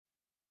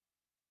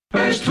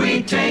First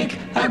we take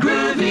a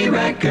groovy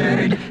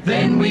record,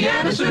 then we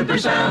add a super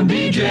sound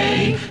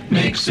DJ.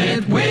 Mix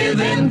it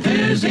with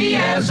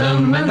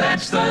enthusiasm, and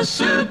that's the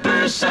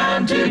super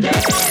sound today.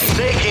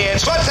 Say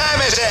kids, what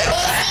time is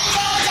it?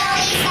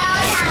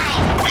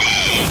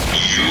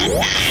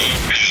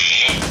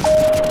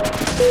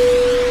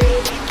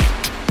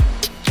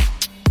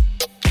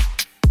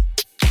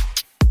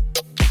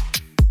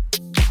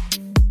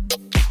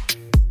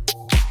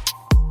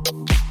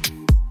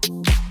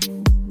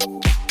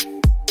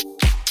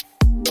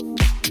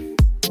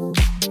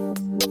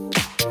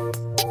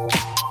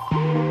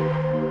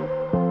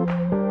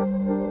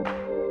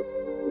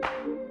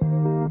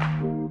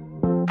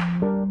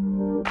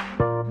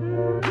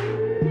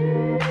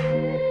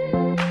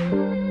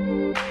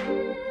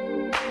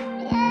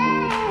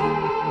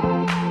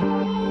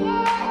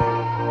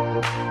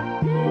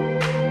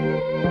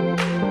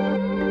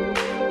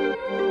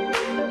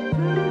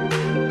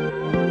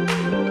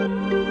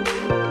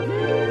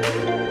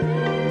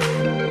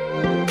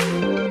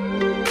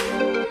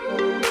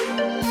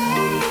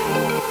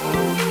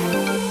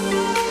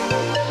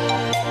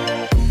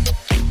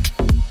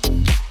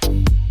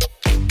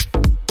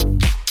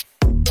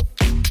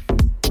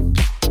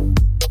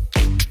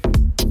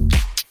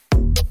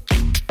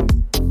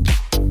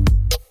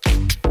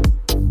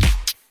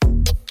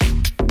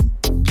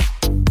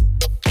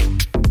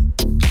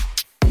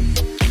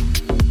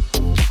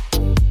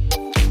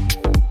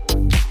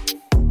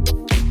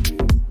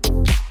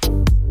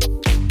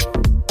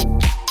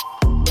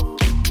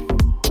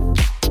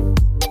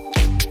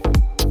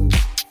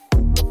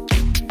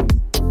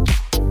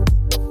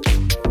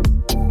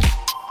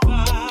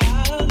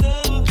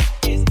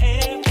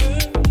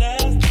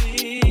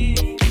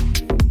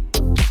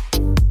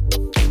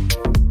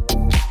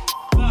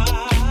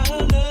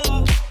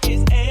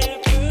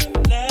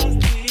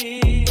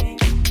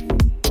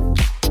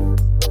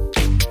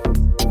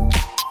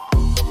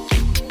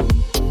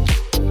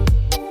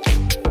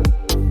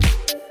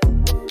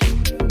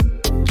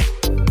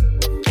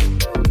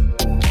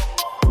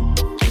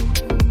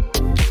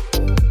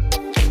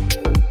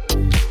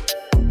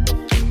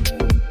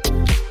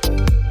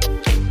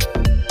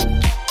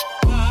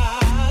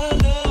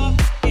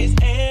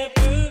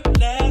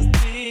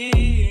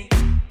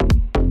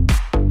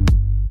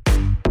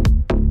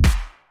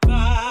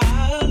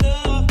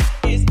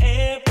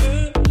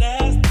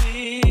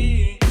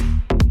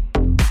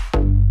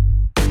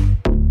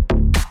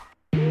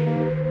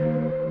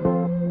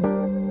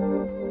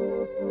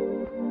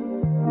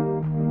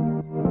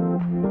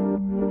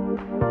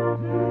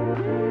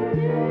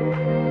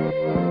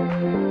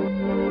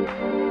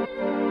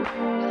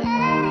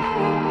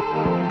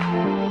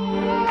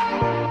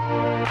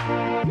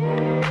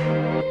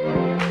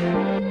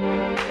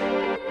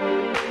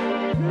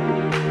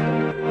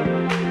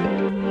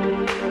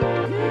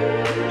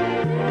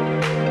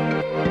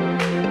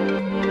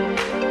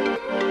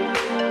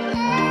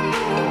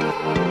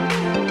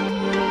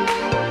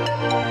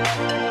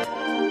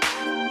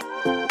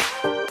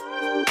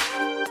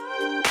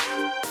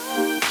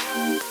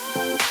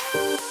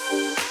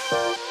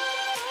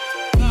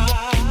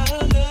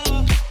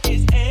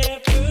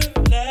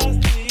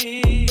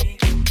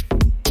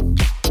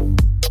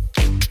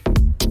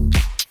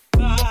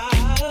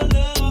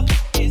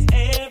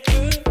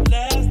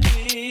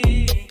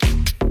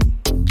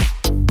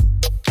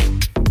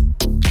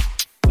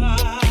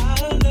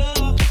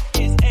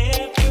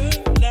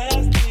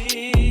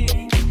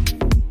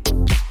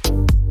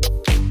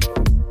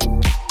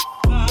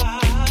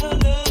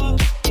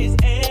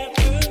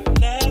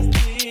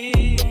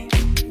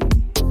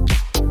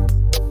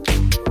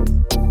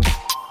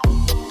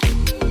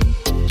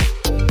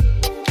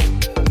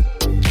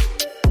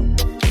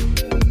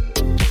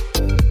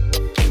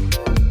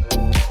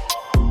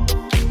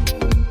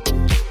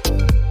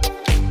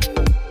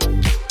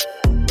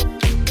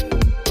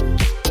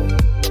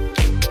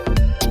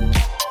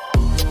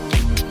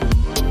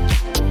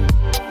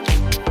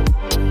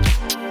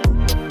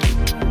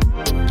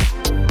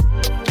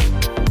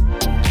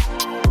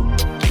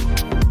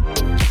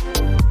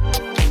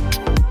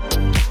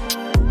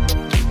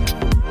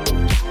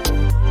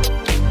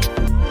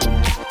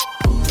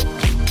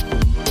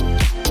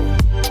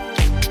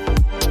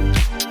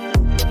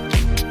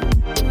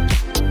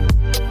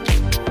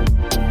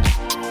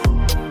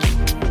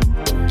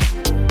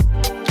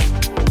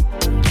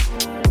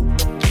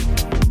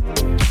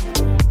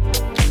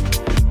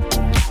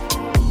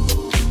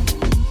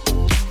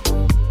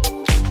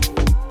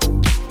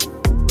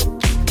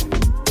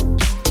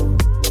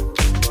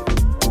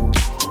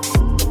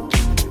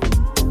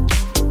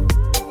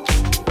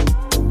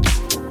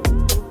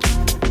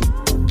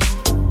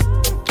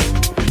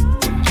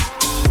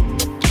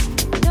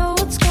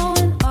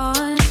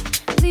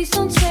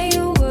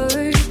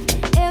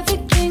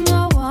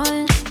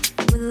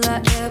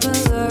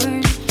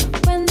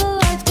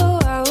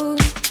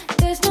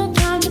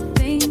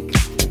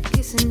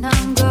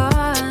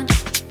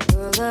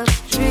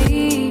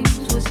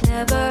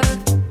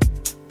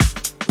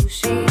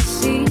 She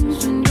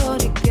seems when you're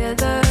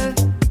together,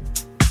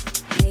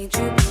 made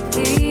you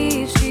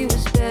believe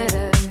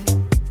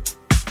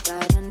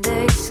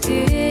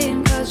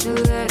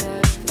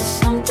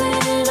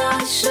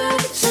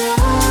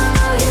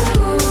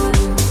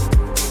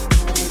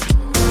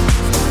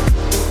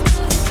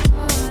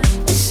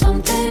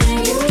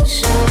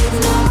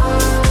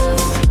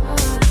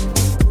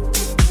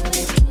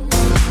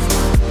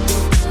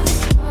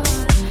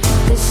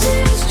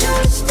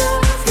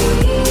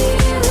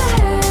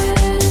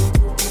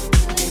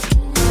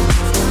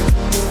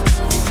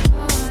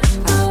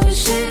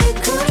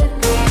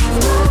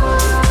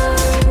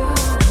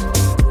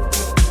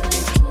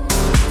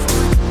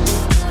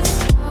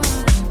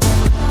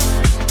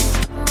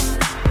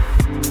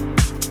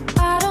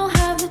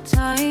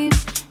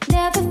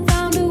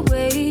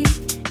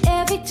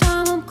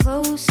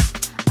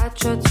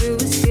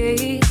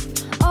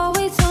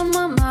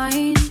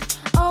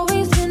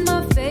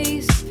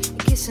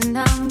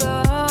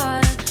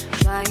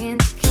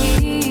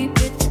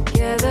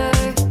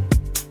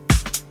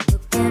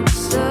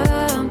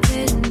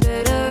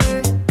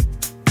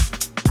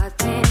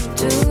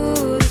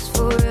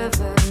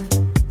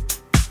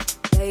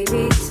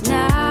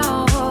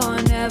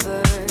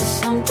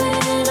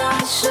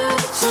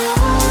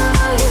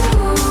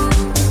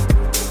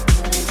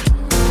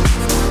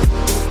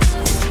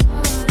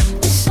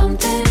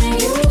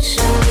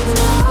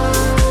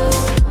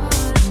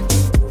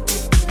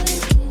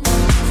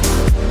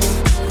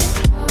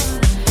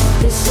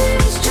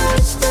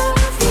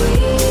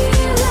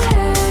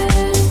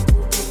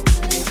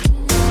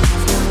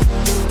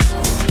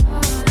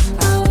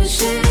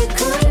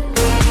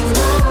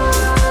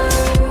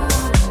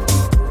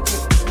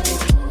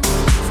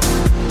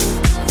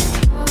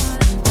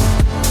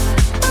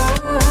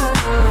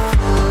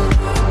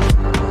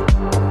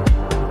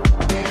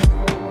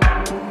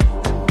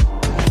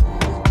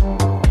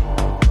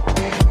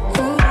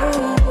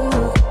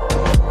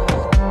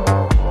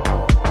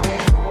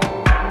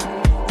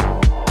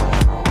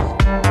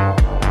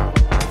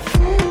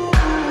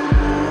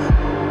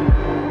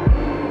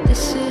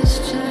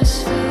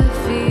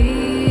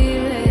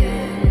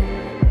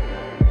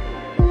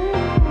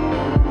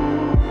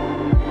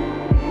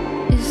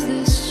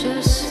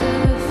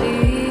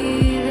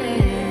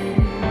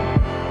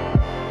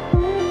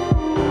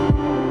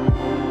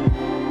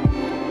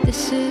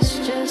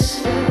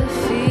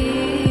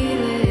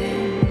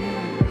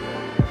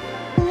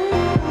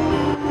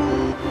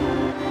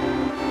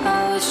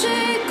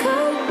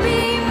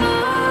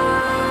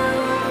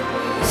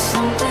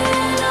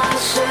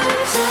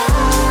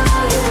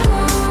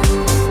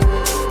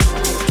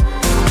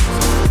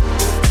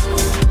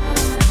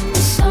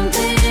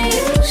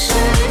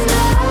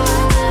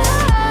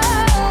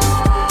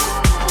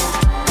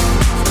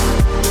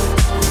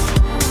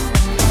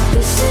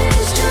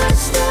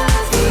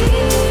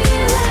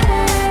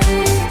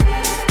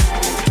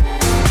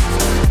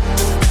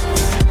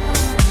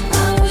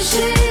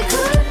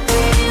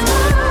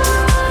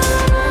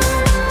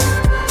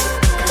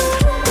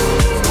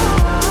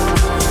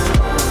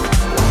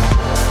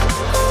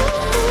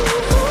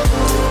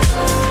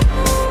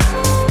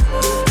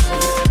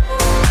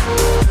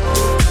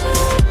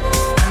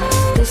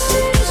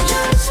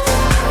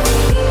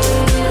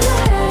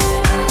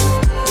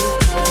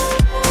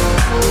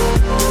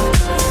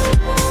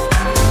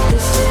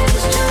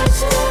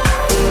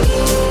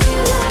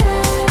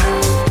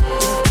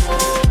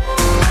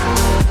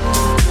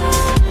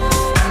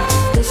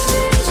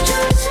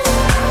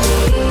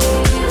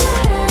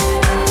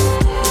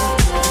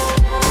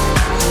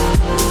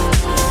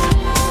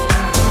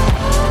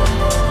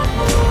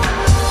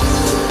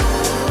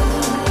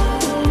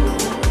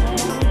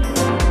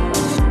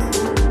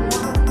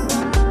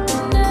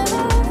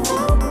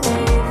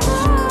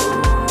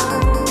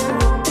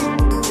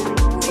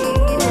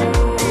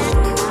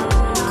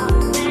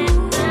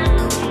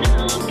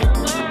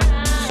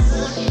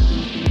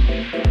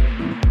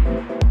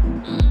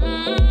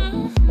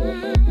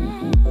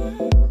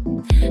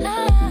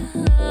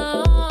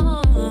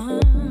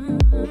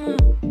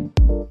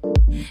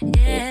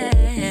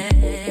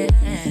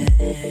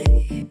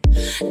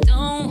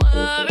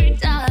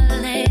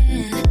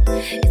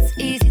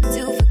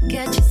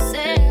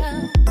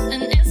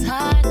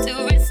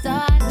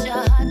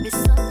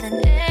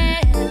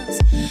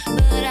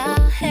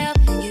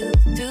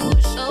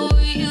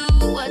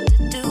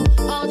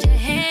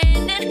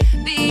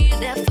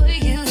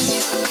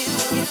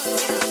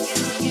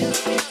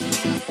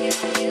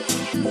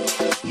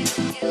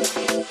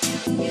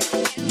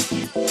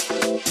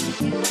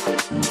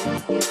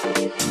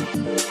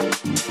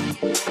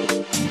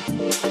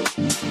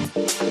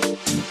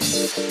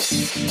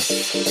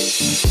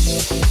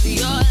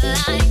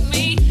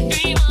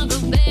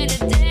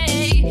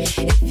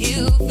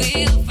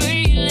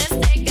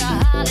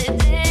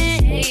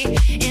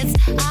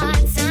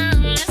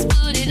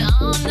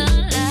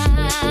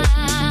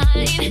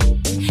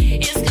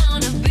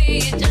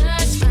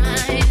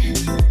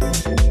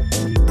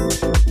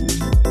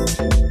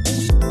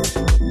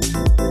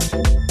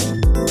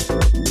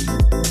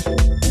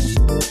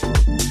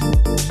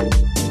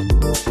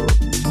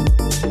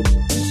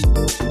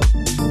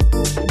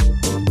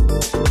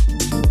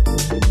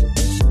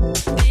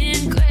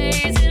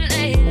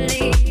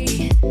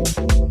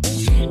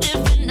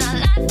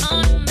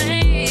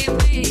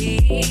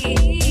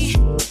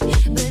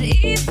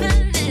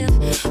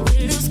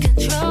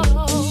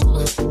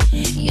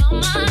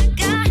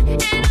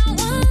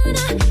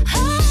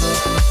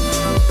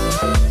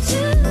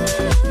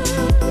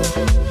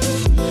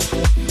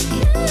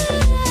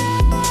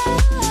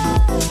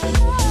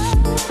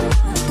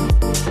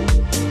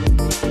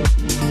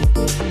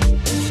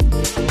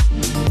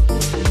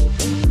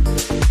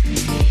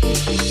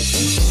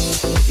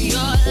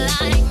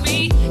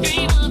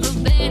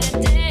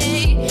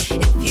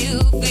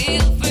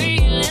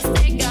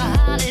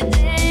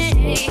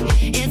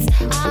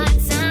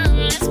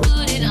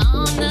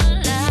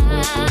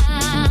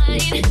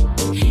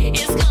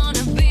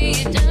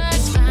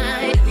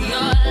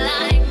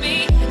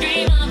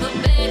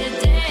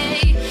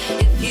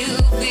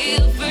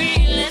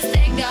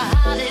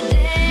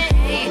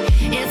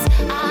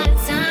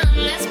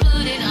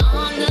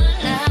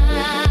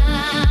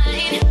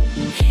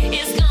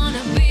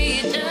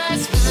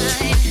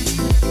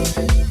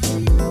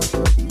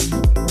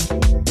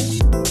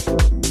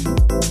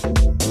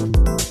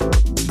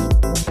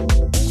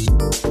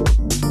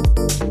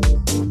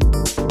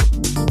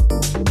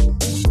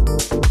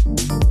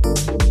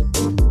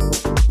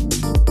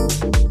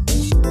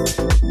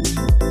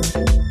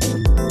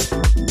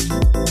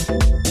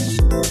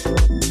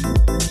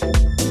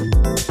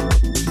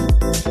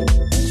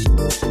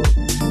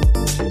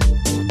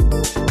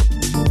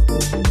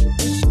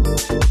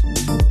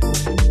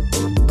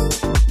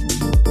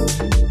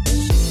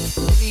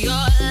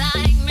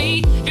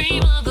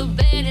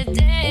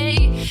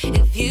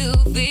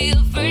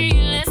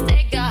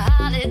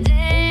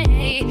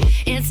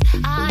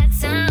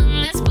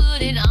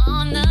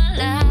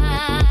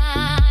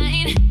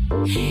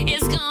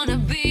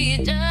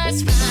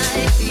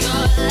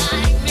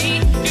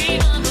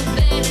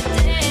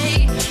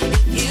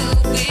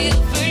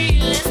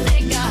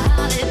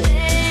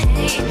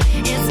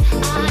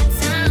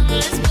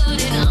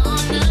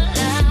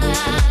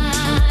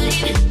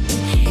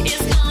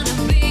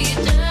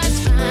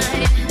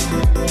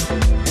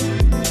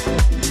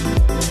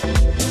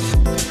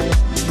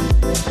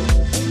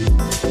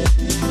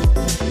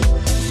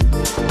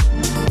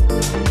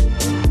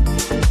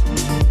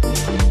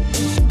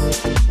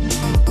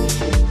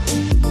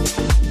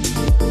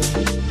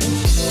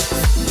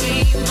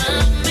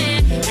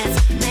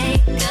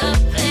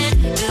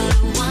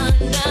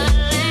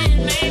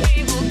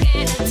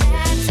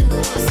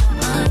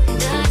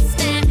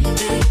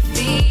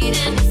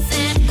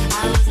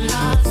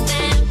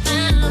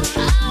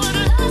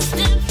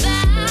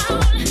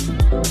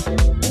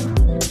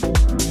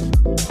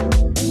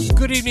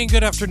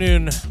Good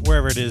afternoon,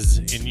 wherever it is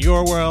in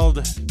your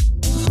world.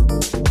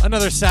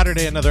 Another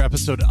Saturday, another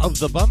episode of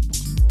The Bump.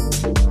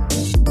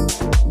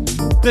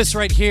 This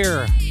right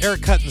here,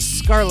 Eric Cut and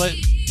Scarlet,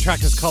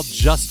 track is called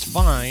Just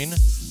Fine.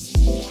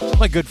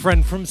 My good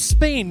friend from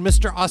Spain,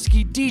 Mr.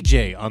 Oski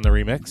DJ, on the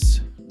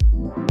remix.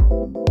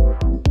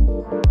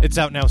 It's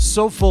out now,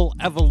 Soulful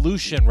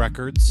Evolution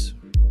Records.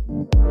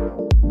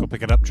 Go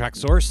pick it up, track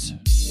source.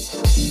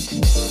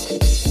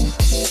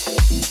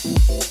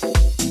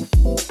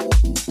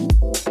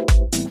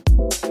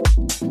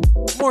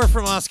 More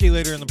from Oski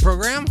later in the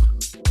program.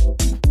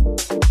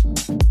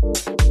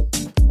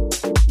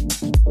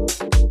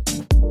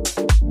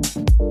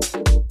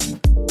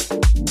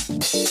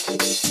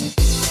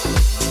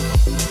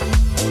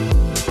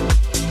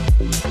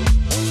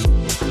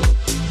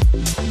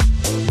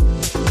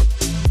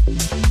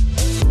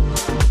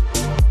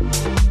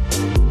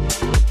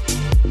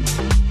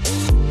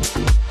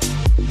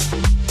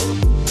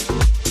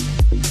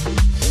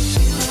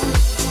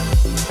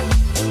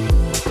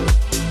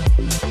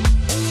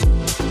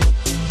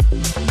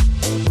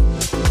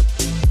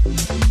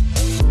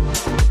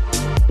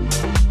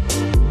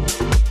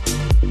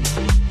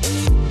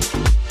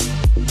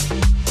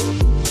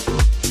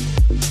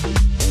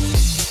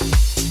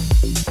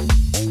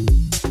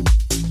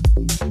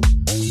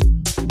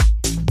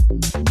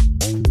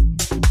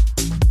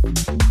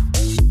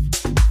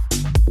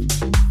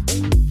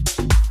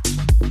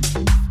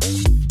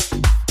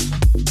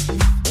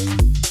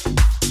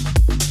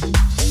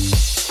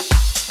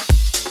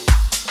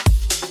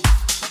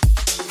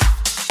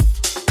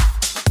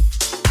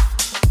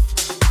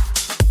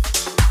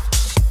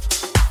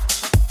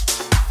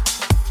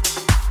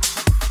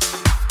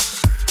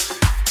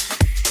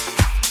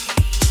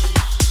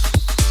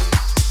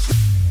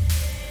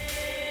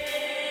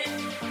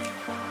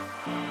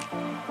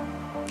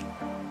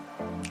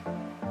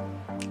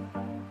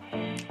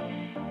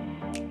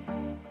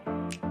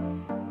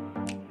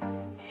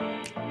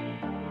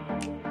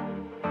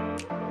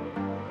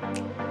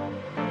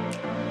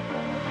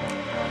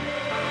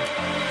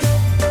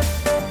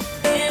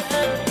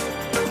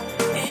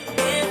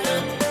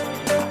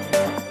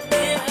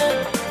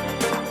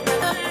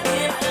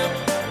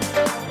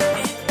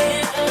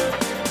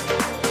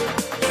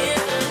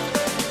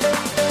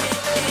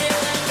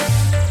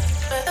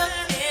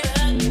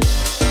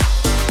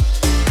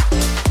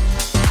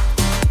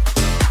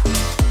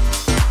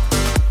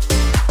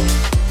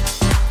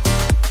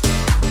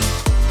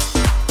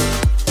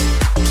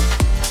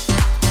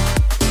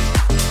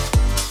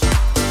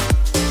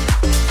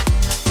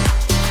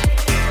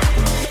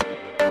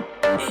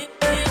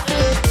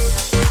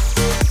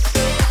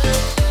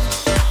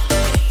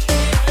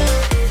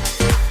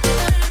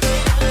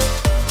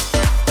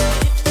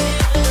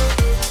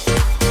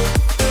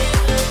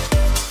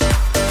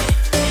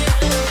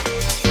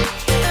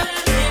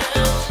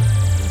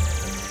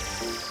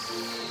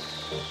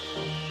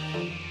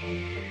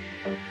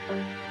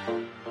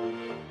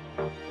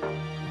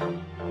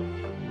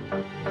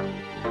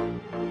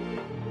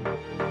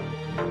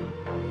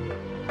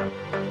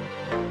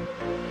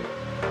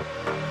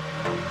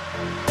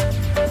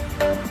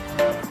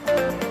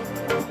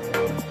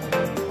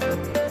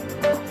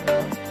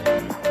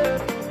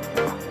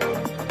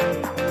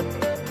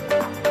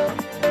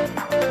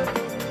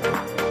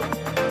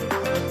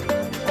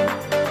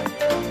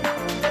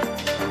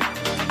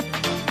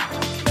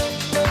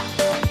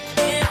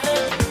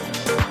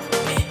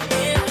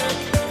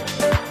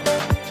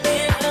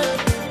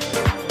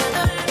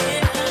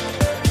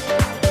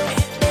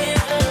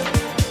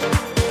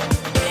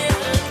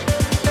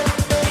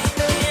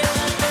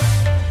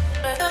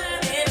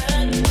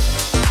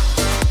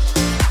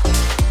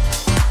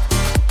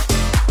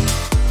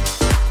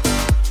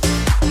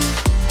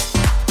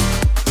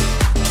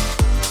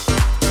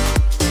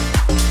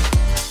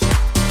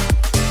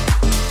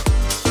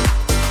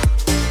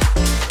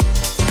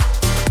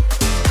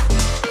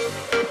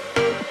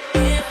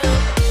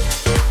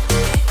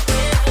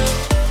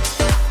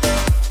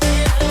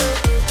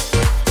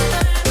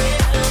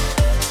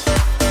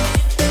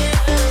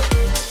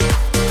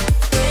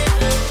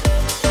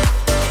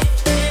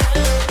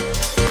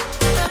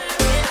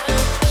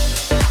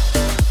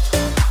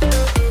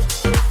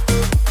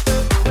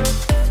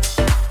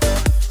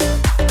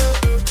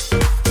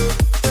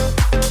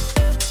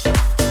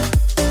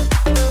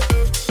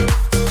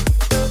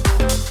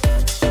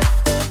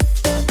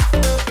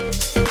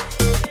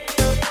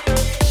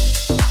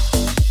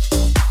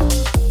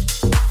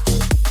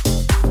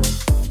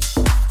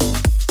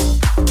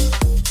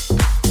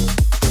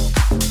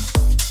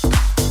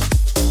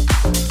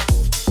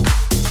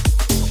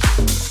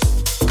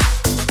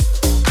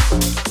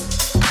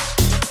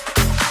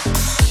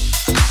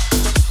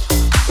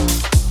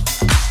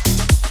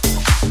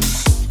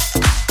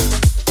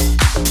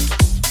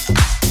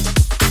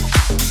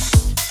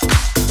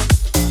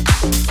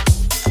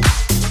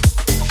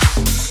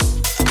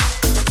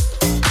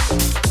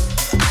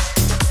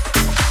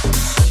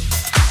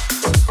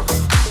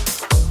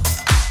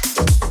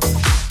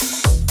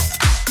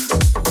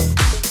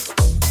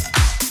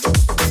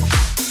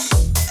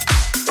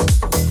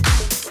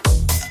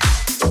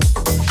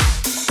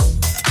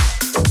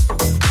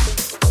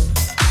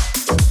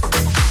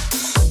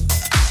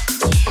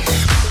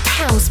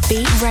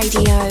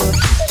 Radio.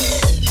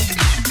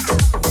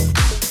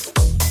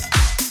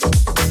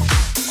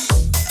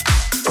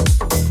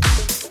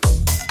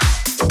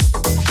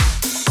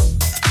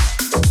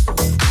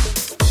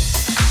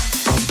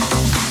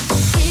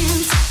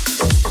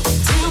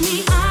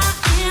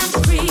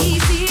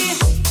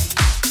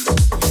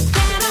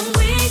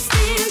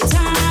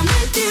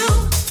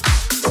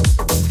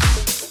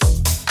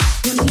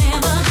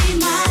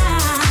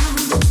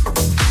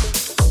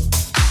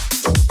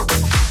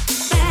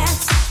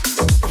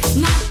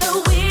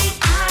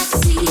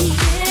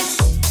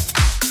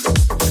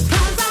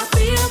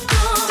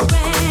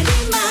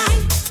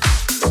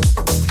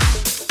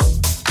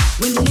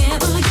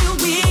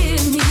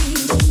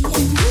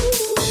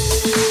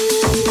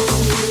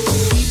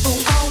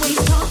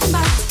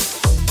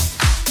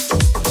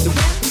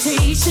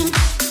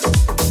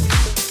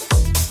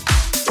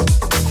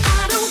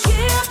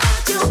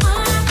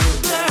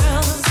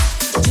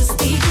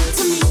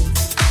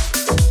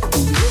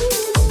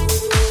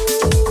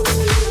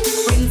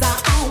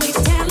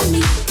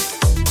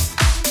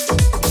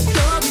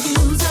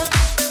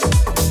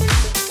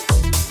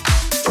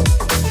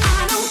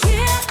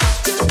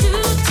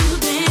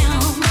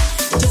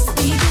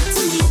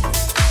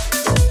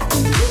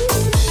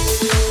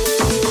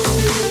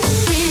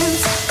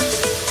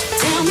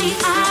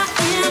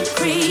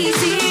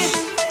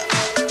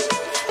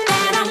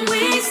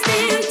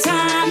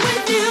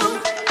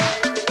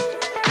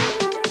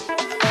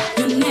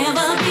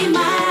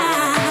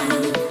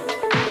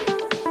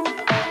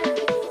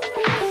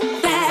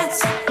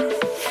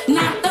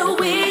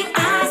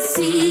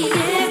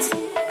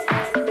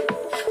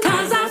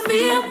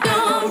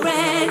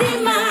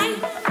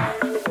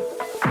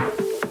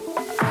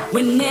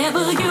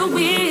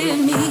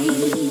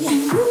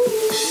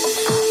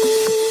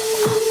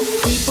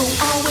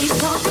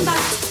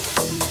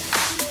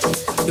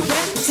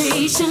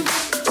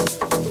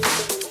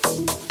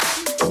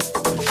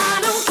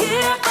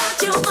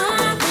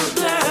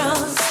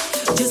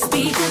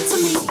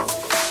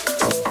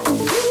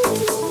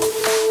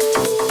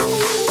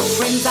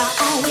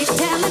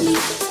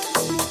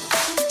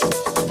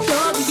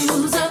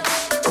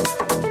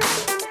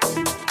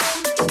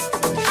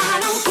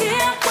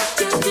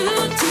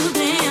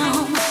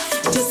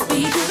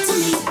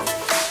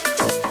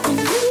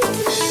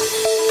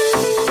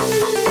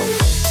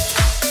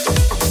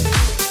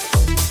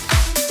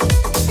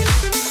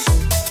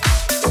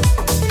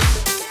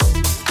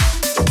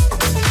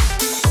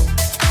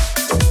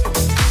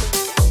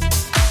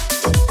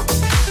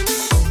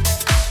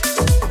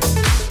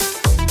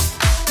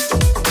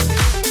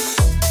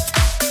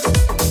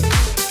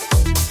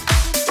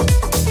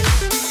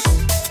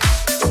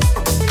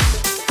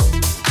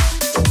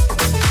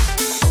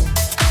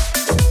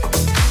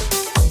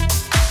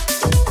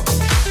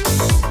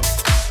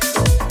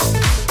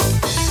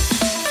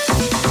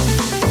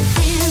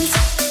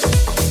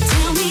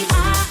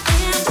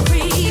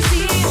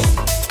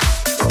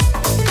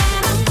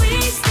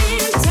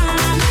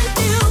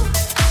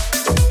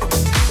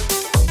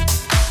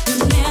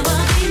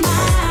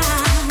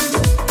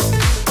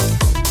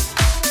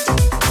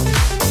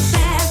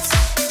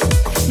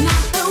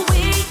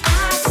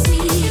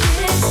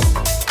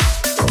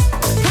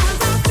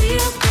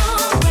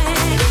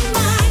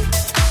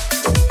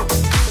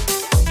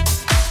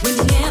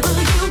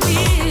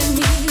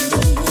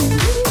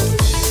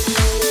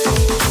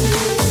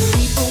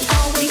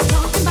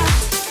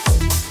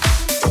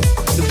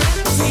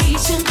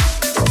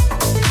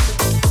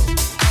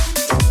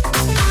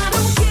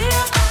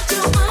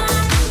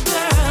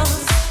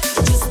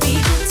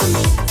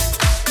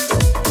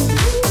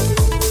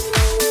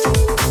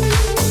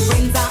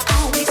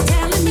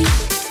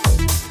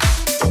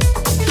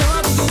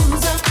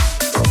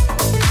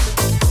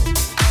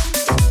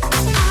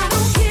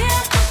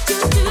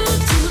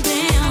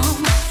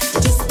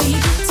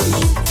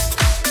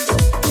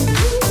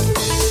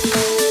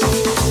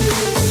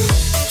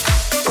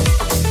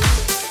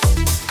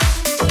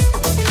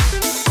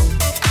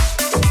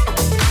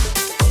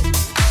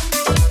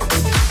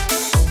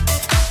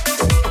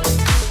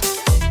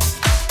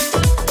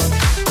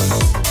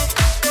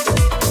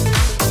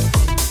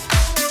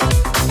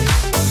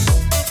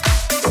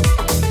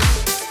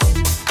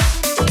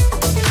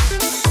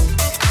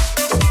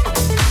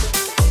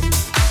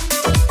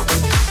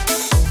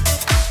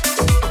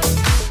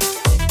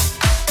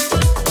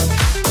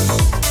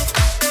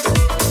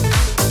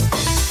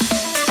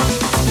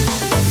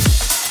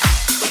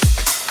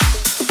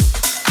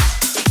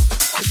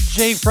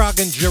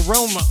 Frog and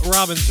Jerome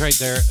Robbins right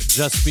there.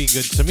 Just Be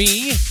Good to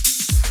Me.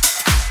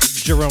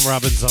 Jerome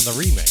Robbins on the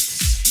remix.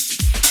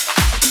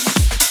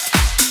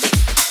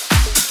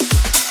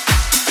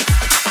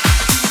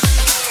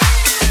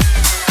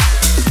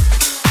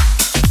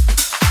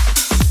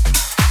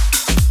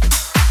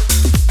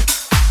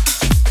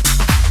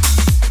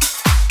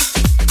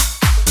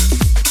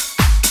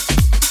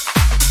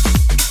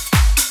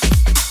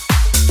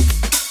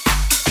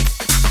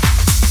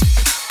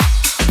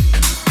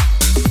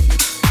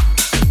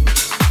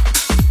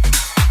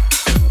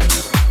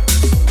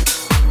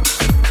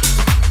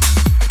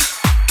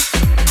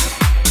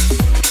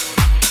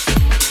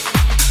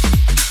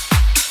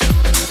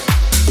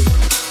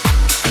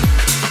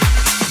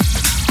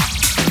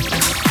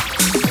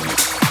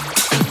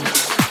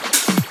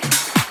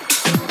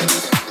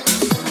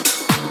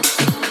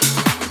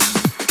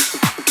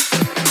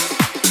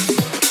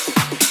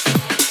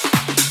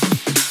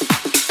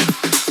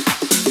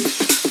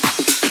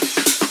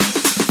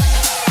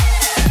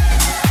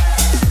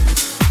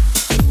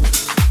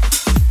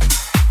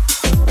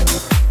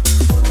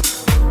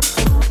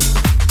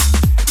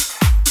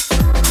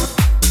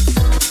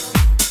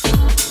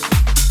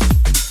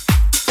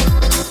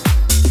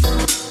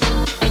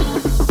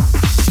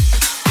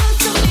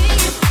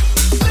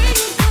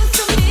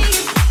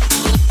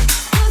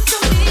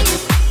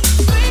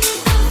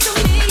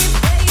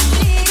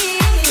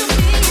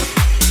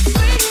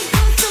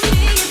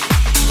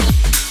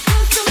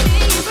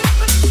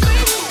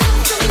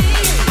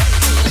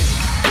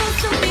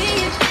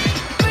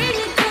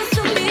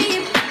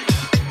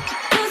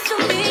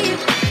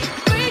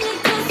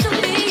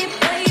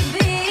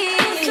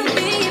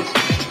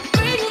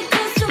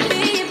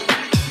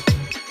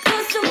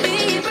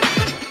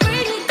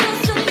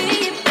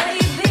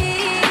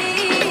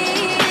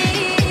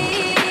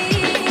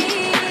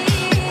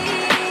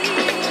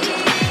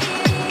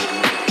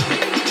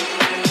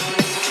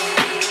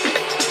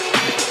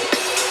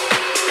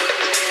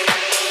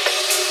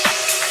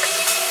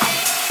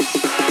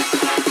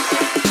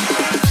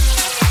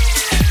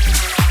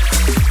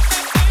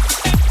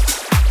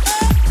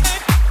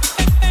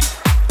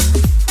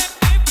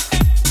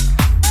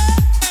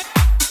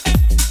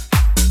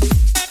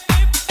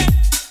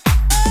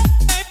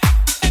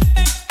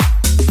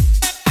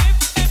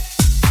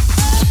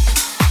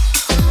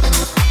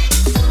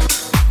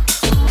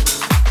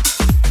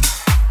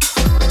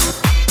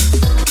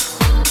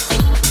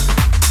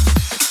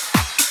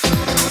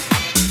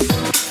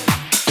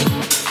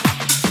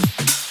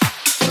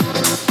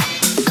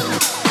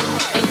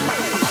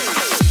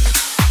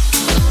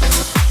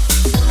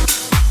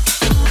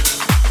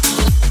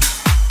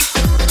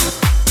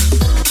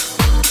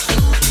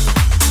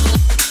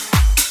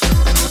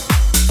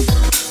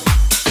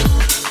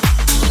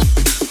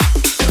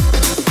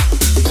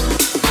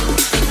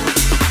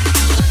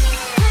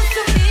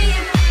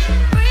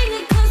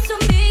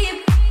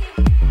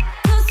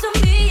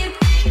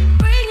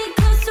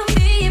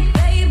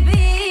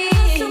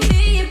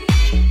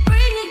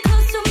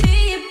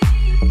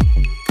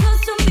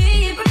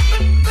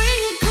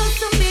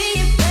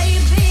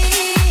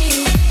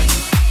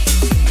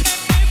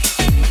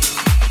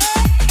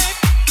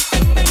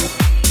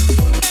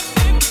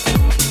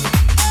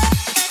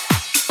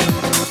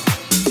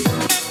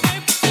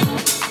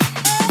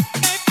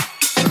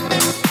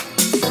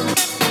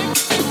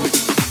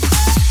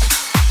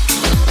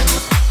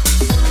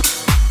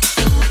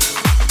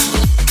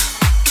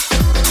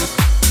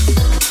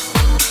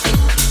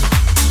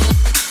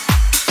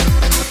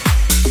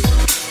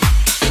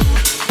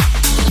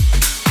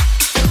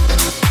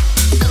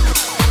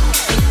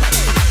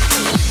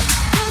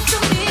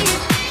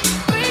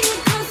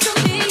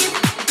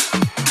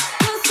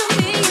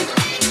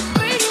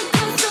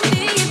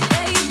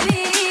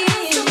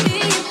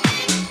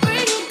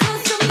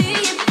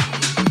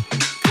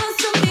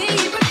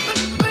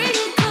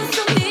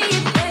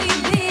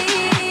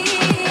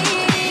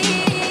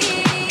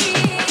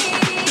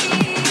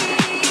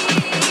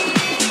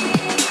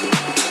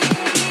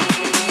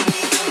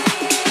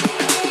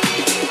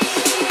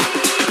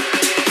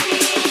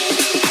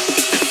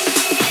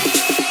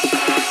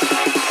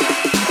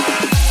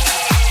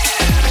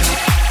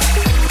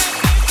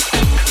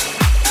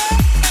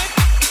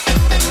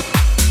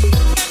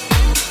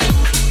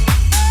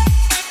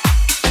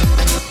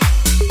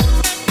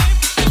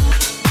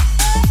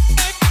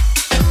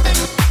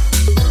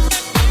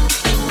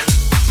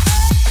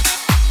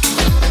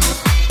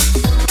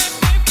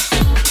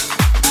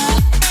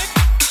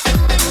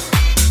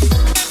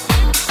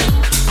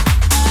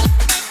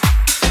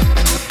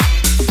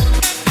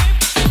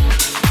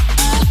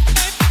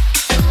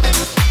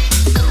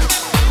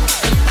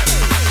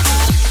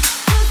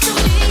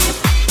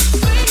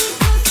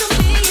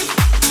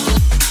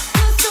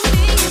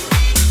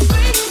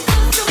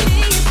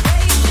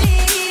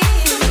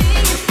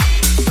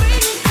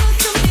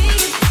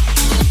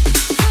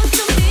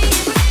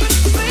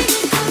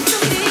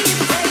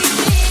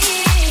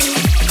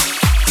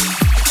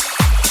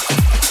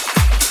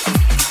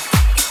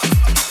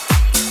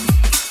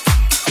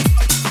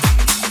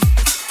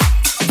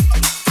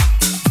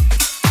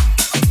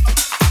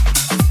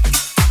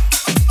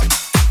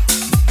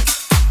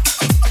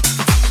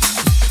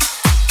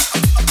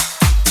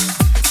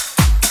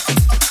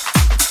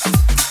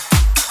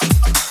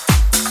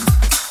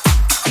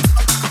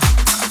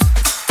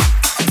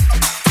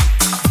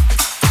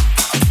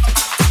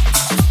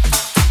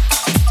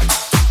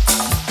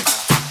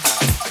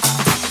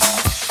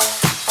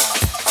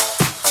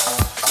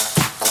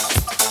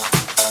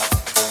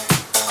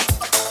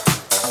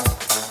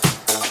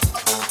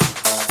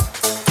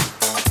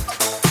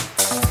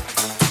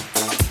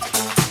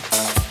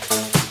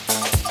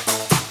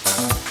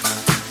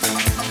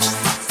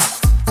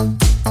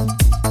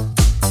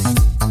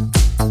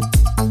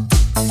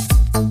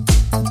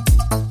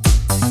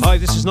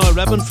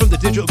 from the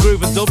Digital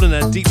Groove in Dublin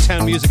and Deep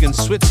Town Music in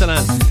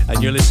Switzerland.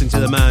 And you're listening to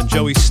the man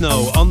Joey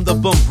Snow on The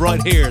Bump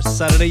right here,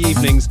 Saturday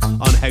evenings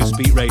on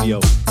Housebeat Radio.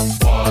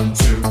 1,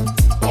 2,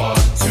 1,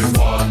 2,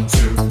 1,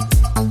 2.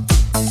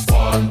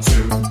 1,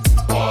 2,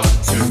 1,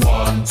 2,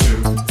 1,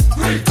 2.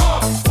 3,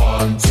 4.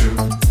 1, 2,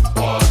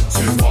 1,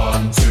 2,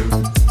 1, 2.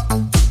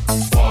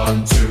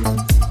 1, 2,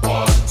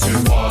 1,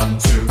 2, 1,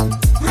 2.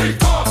 3,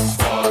 4.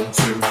 1,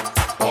 2,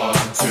 1,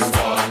 2,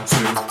 1,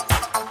 2.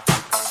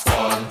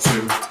 1,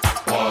 2,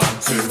 1,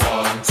 2,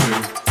 1, 2.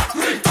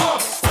 3, 4.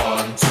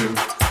 1, 2, 1, 2,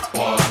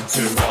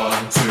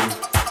 1, 2.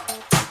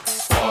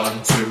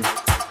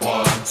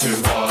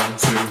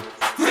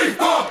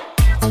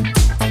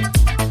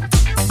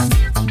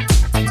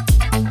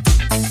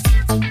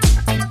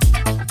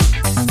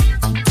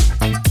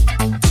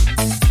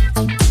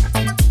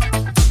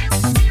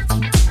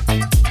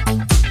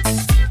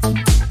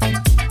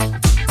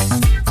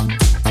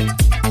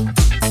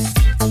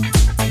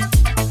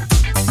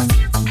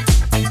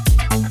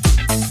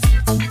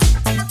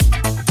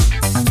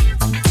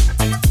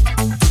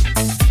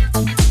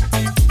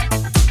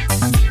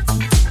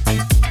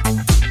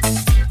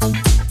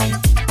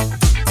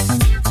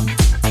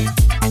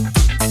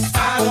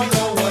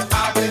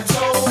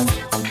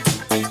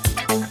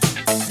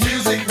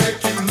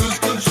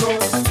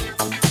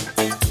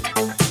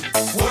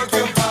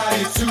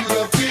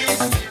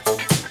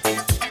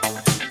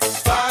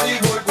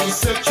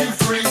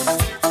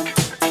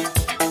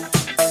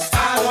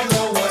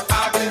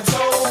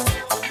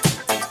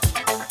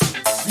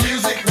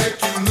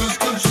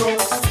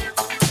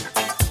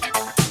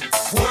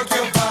 2,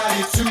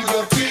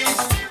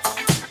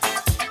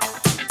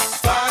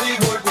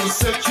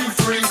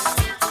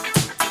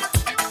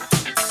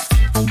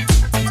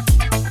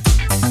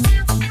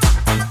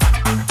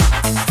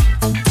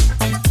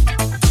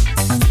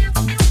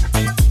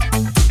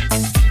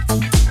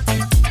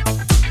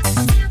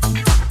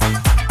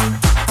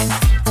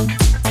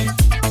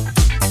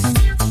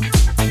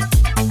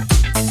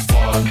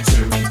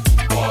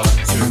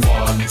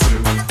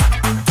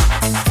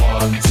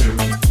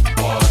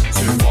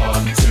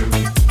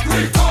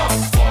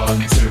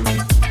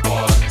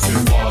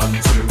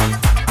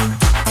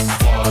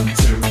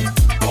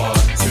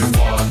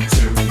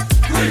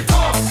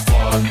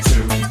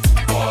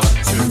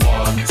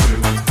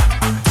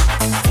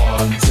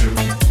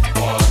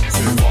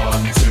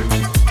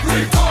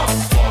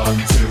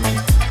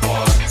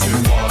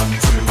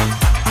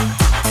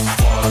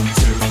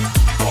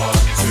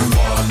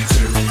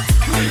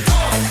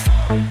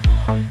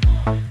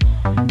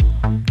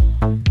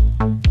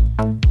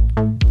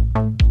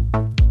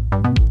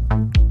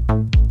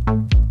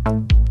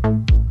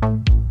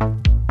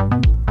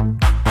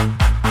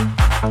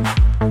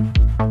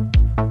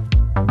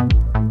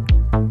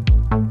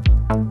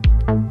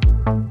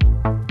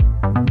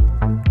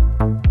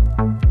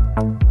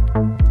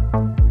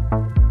 2,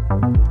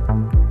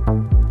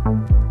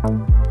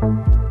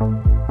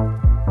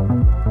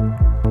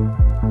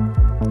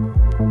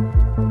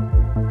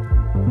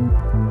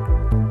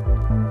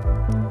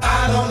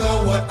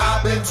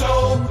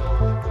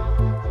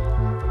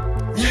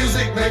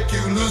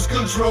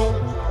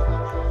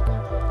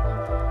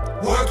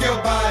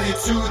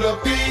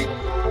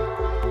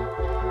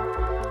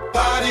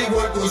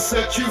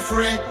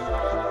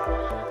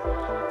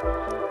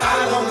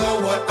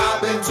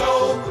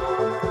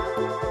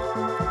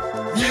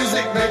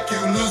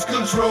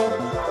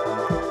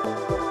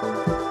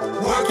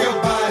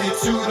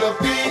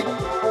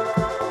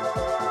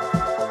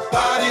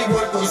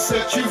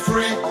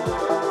 1,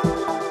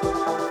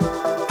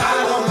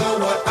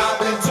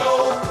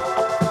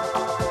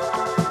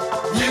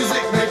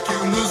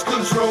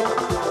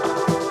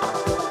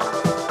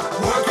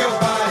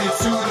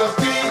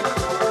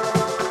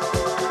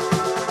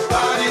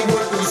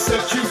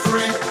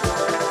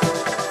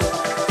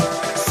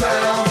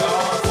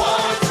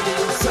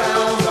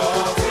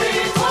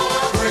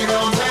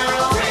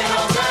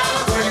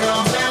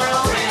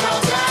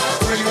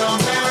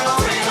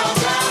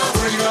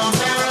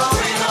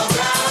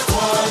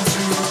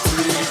 2.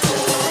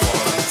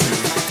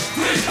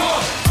 3,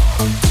 4.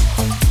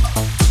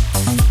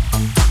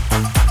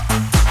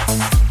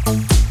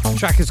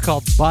 Track is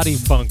called Body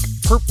Funk,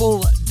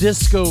 Purple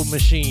Disco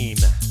Machine.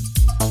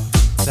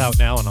 It's out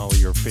now on all of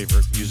your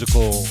favorite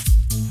musical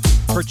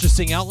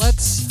purchasing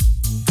outlets.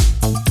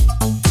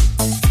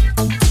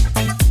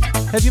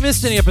 Have you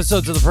missed any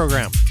episodes of the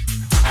program?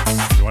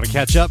 You want to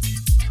catch up?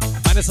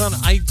 Find us on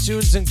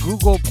iTunes and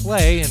Google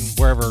Play and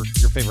wherever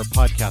your favorite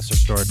podcasts are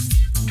stored.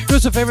 Do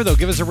us a favor, though.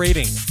 Give us a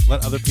rating.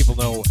 Let other people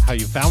know how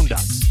you found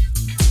us.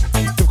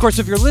 Of course,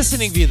 if you're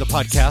listening via the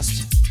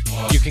podcast,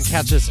 you can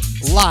catch us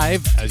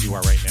live, as you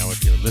are right now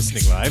if you're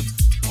listening live,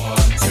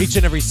 each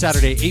and every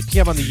Saturday, 8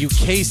 p.m. on the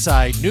UK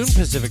side, noon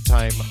Pacific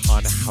time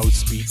on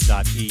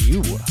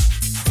housebeat.eu. 1, 2,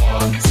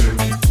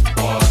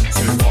 1,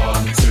 2,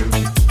 1, 2,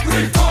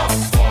 3, 4.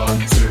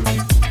 1, 2,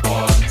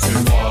 1,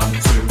 2,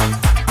 1, 2.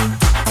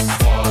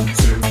 1,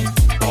 2,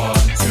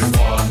 1, 2,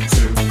 1,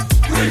 2.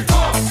 3,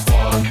 4.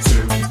 1,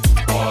 2,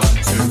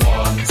 1, 2,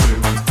 1,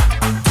 2.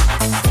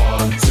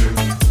 1,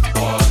 2,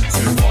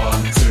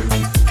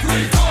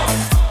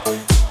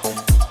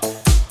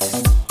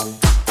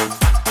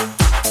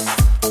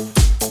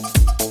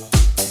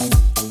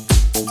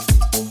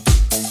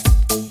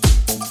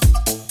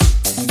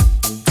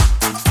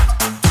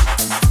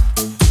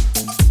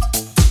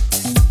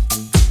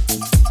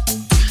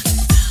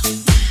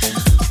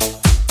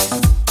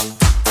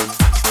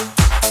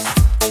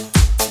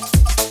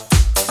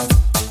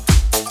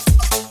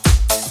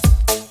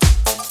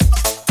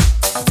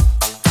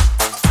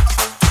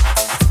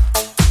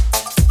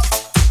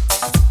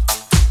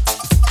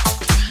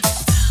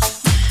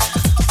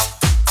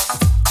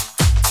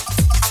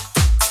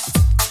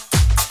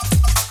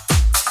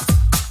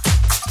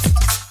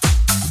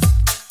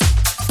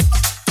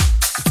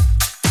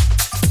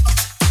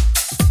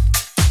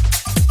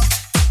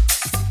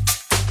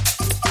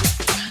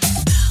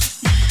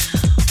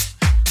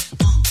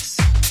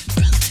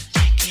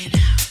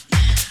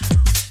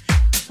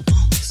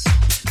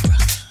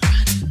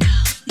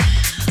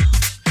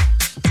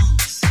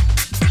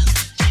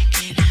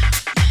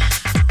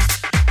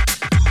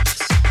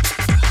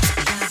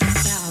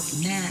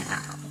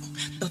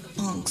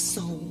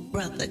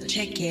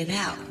 it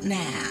out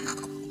now.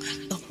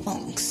 The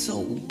Funk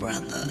Soul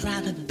Brother,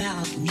 right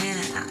about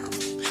now.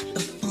 The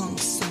Funk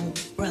Soul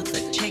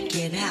Brother, check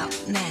it out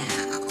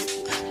now.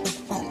 The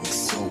Funk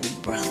Soul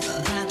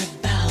Brother, right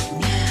about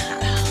now.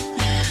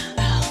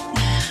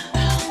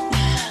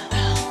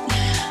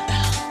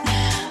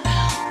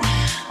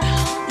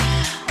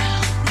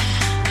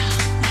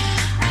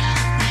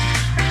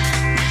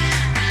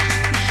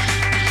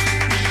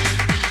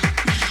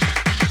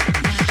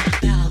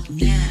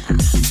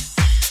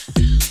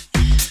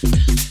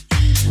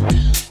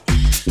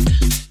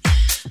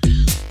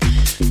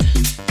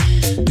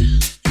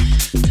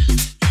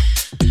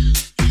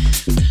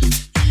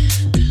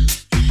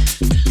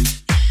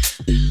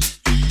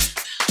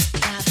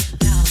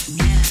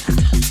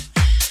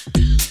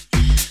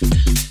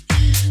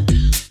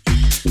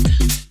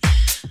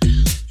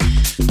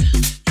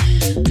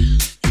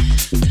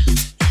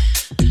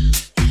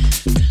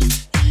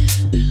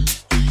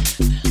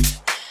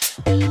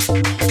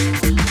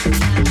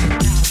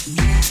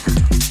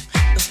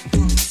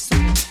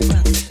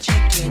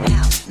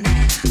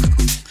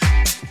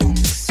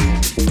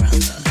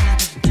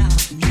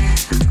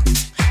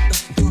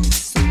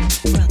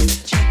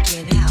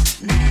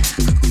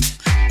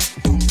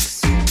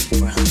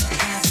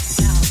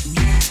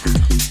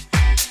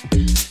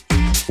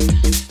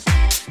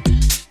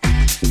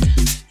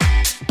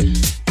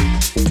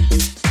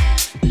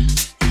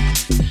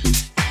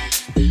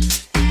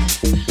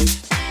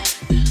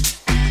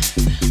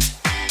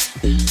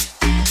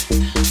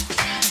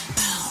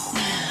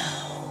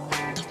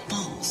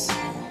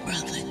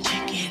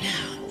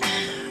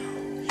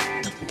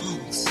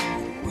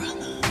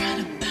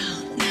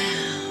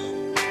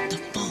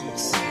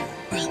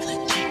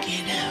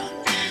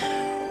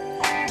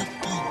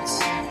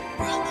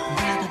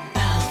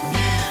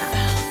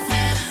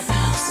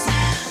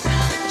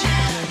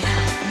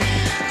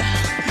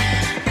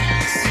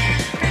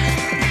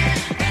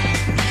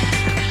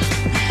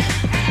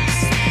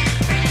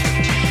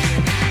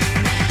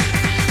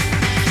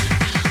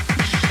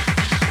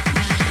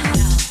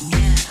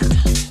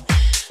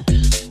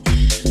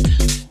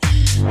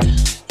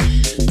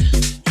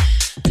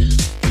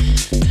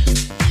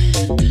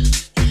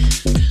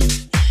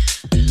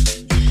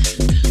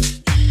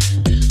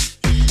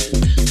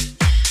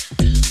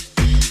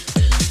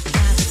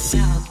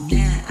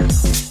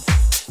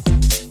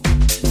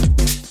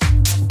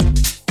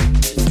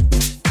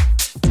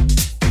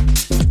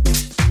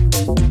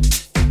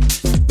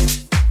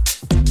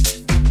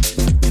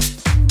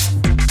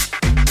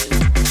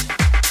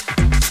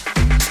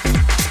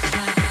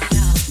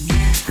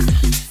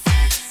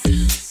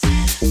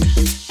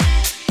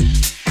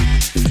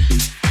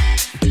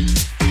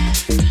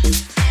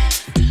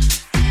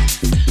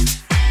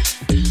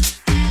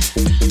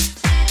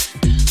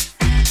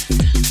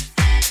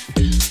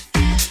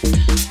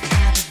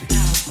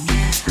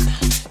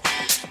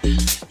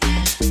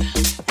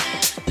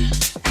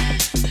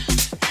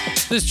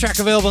 This track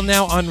available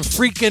now on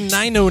Freakin'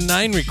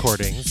 909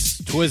 Recordings,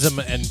 Twism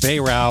and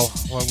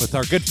Bayrow, along with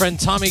our good friend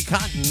Tommy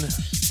Cotton,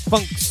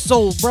 Funk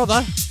Soul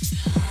Brother.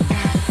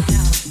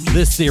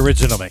 This the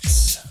original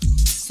mix.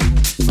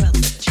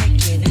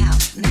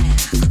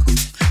 Now.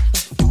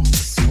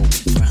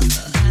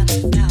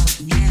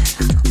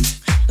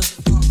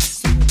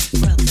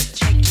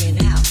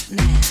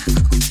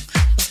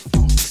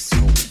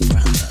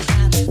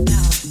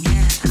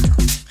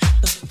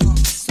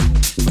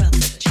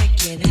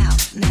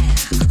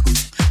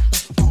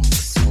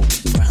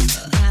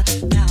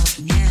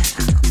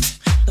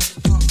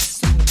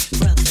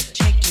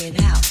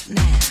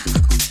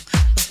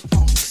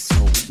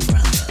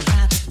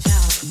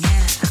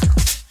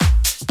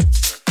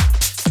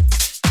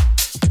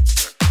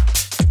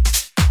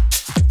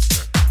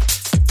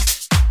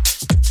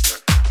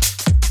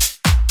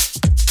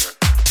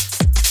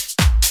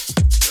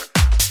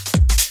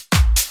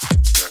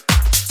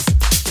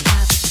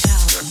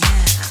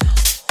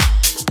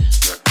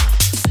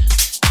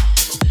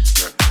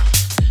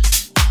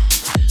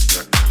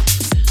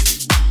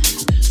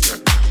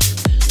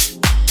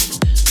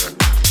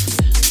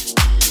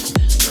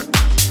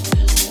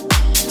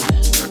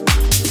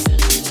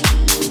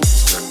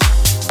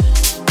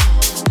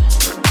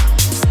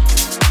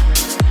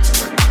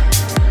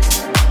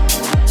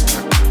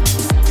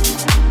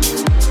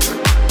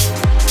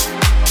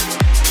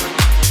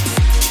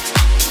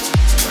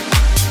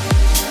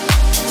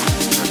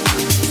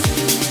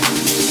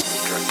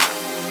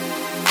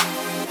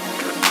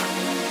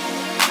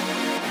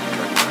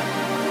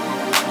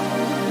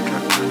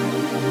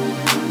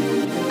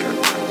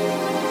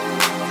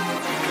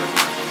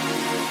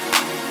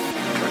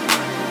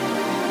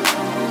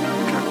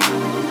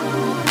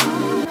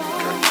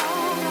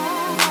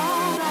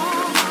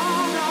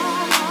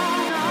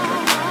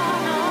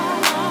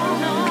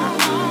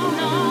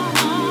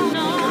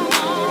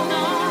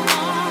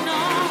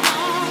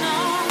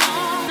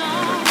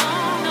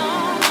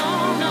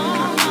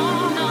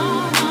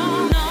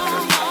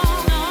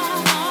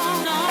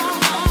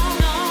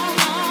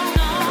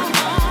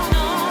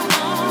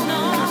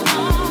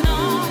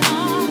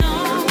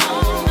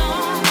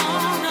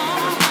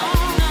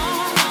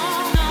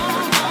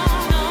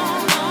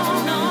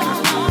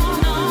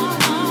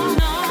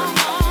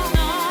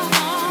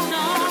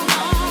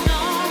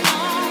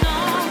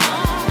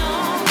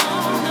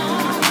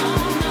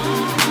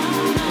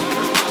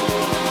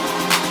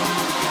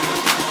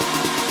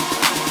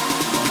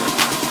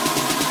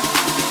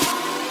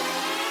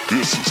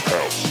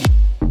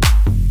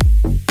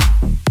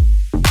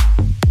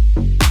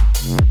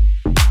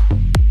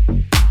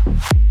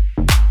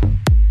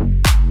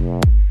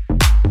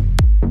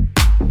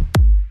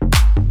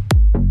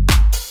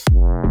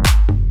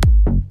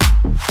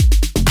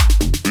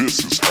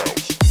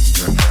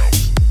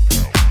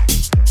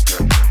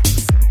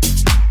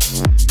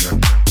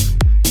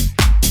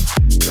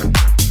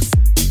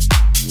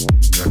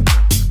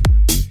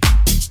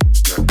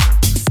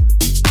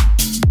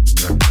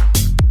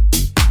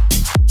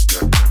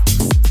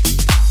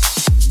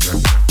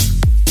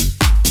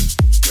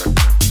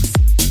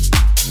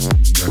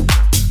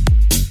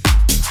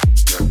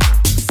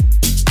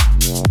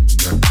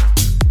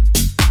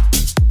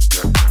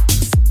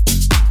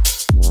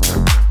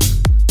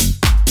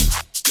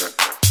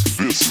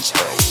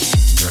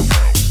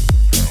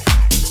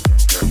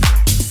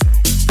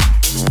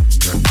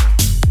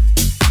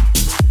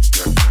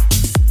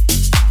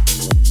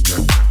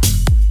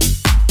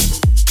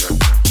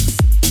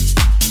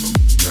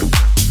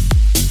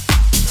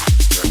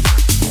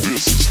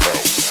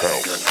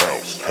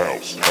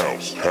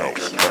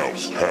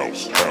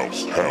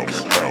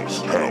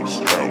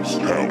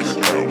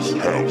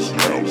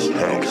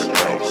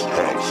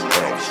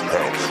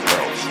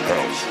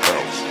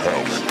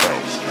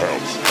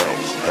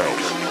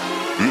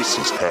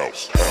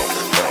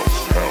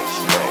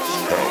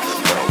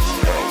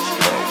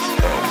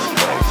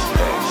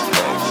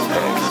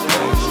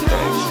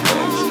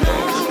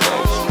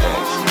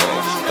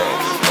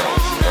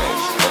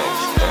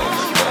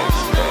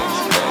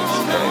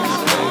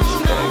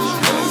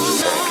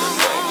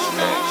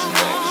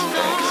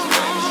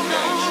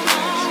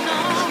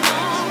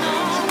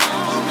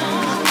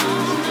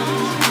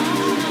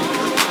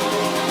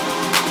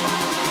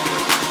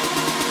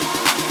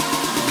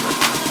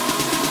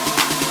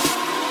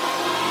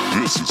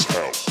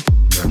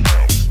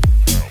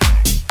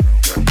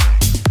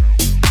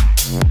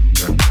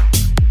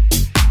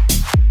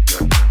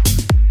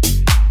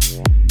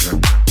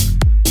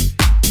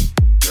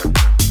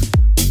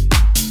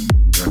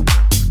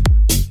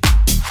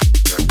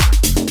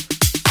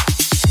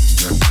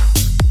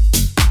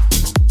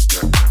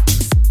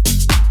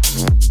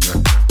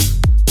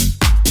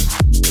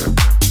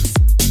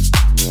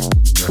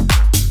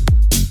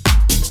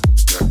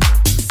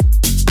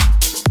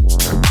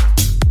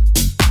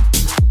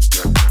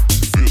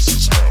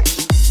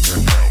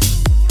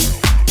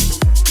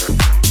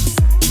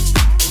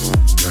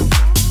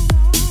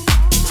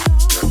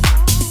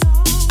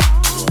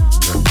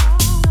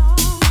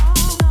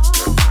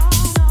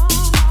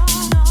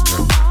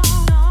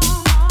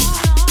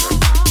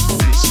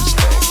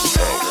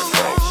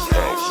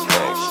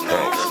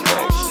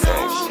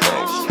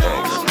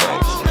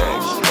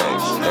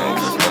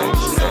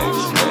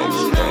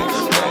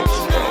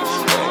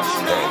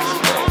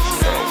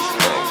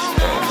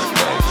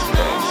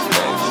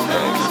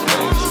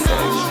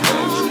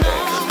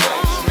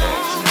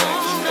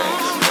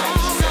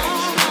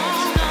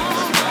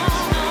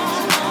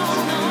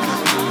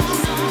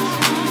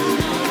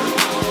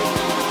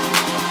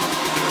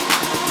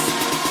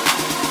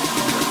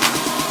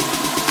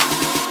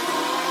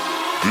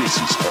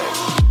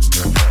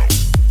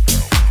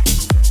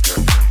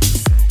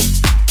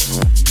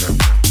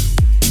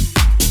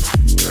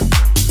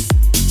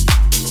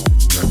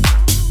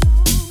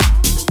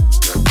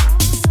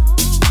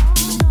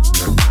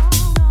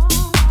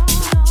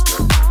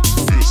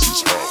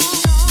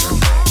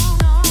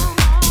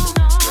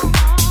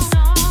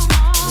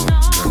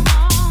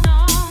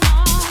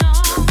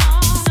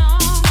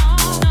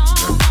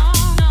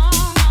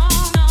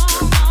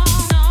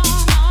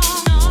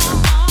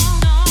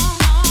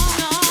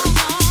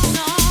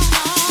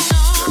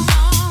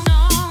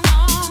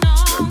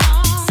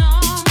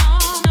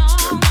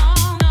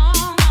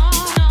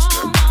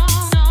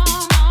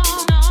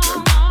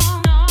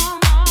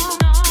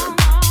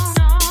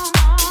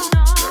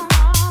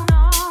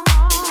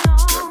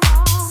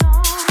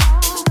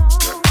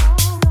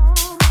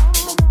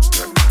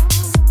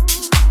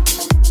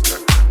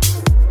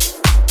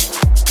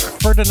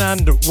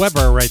 Ferdinand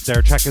Weber right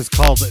there. Track is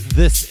called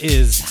This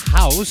Is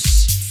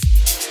House.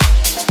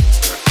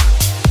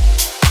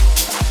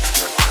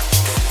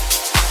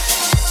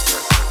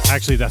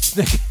 Actually, that's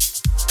Nick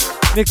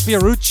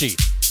Fiorucci.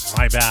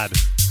 My bad.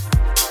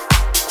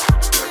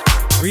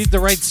 Read the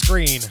right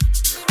screen.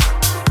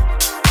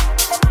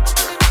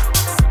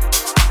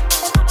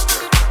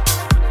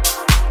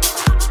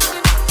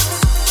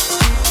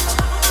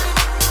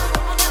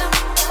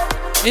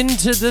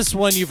 Into this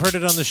one, you've heard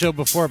it on the show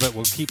before, but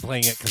we'll keep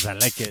playing it because I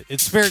like it.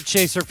 It's Spirit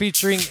Chaser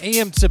featuring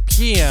AM to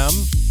PM.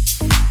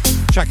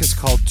 The track is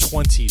called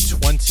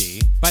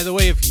 2020. By the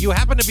way, if you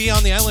happen to be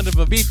on the island of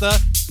Ibiza,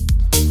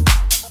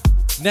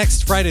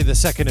 next Friday, the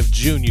 2nd of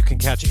June, you can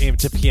catch AM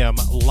to PM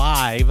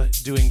live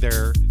doing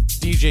their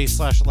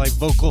DJ/live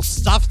vocal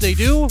stuff they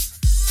do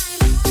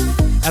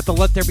at the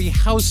Let There Be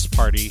House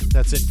Party.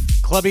 That's at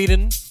Club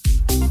Eden,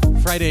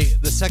 Friday,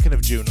 the 2nd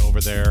of June over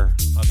there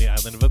on the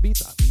island of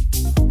Ibiza.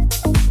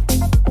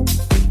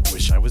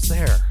 Wish I was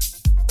there.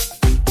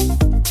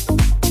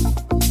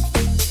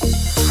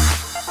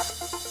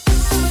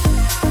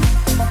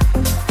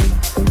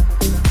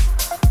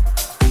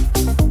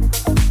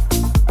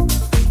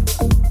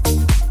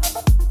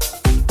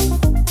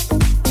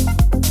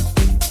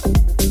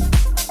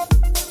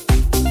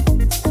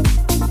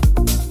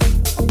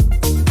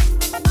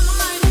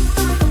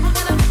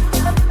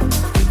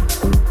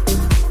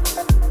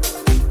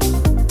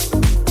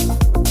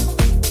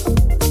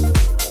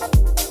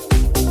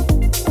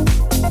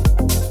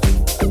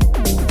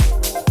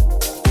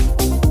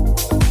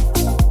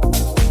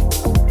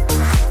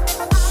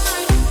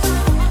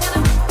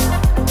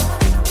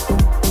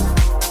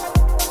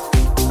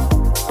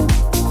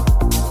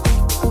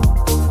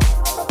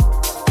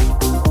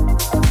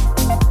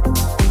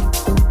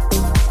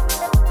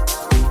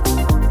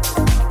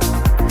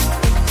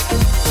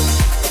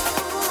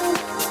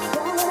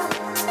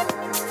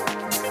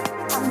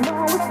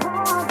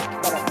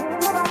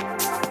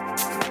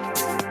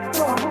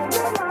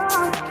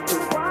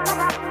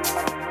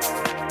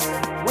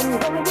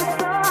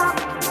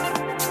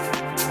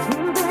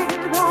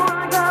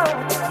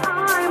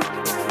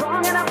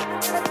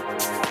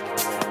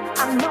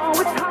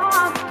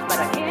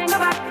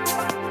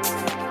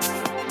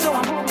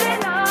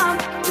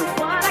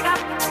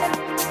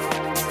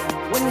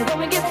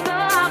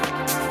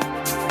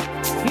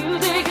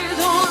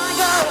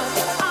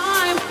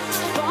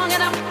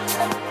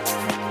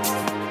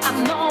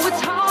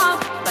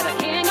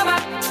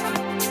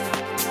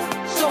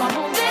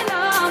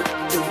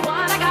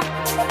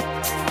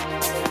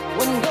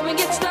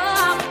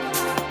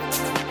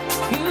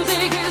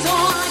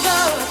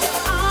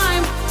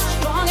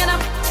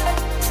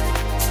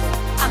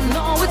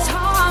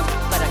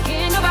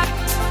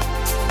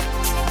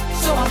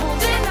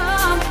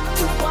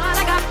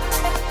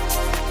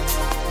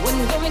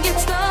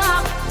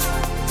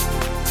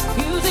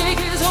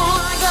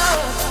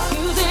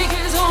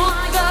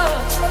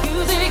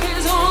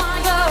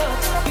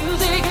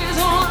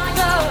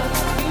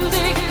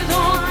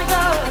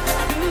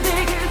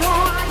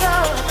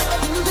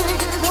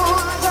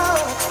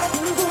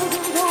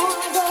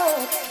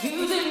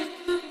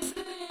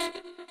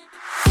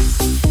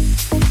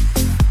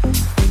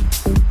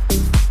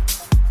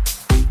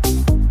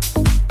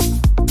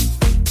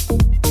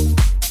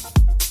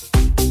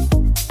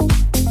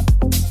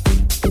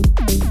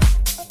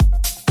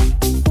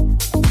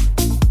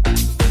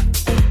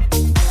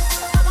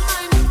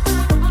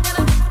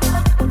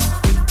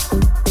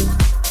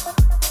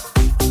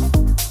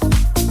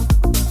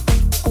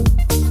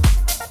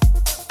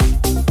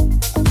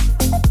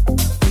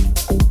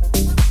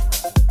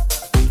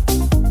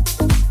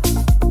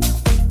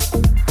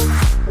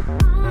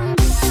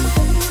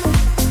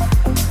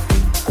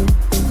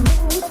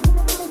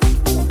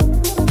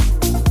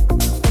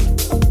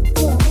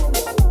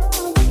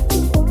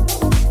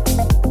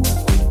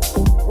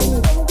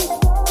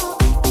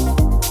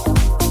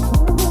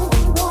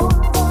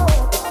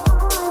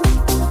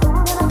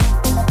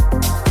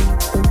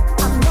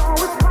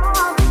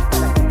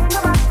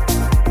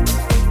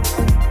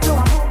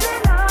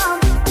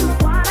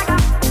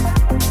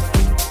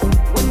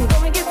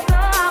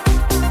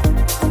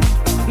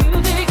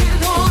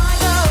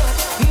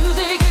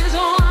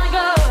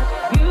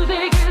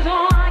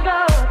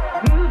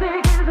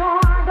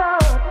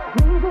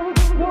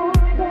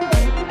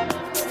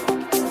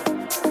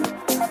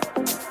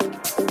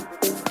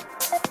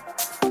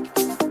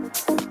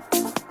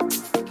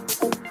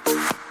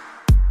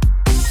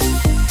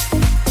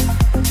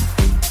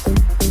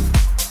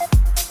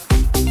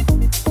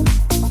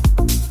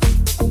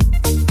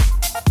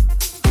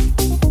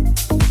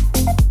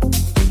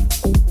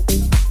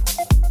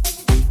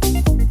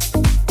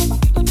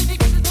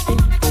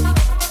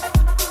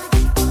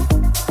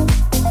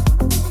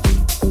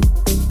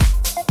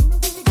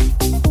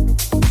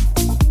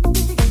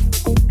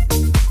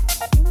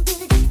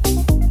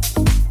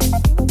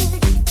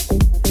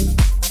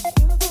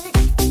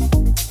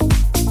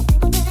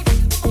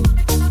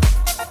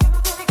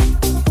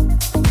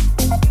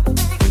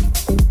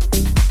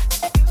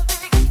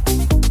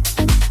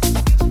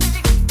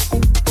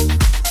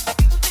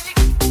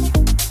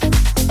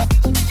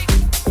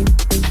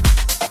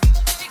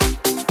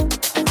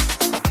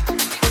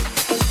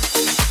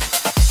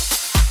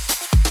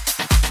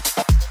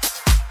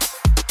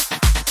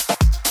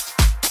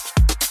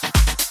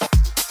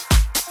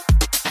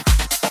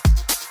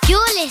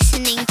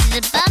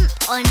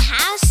 on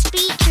House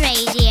Beat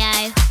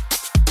Radio.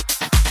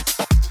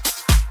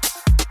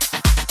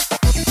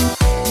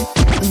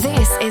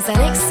 This is an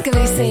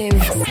exclusive.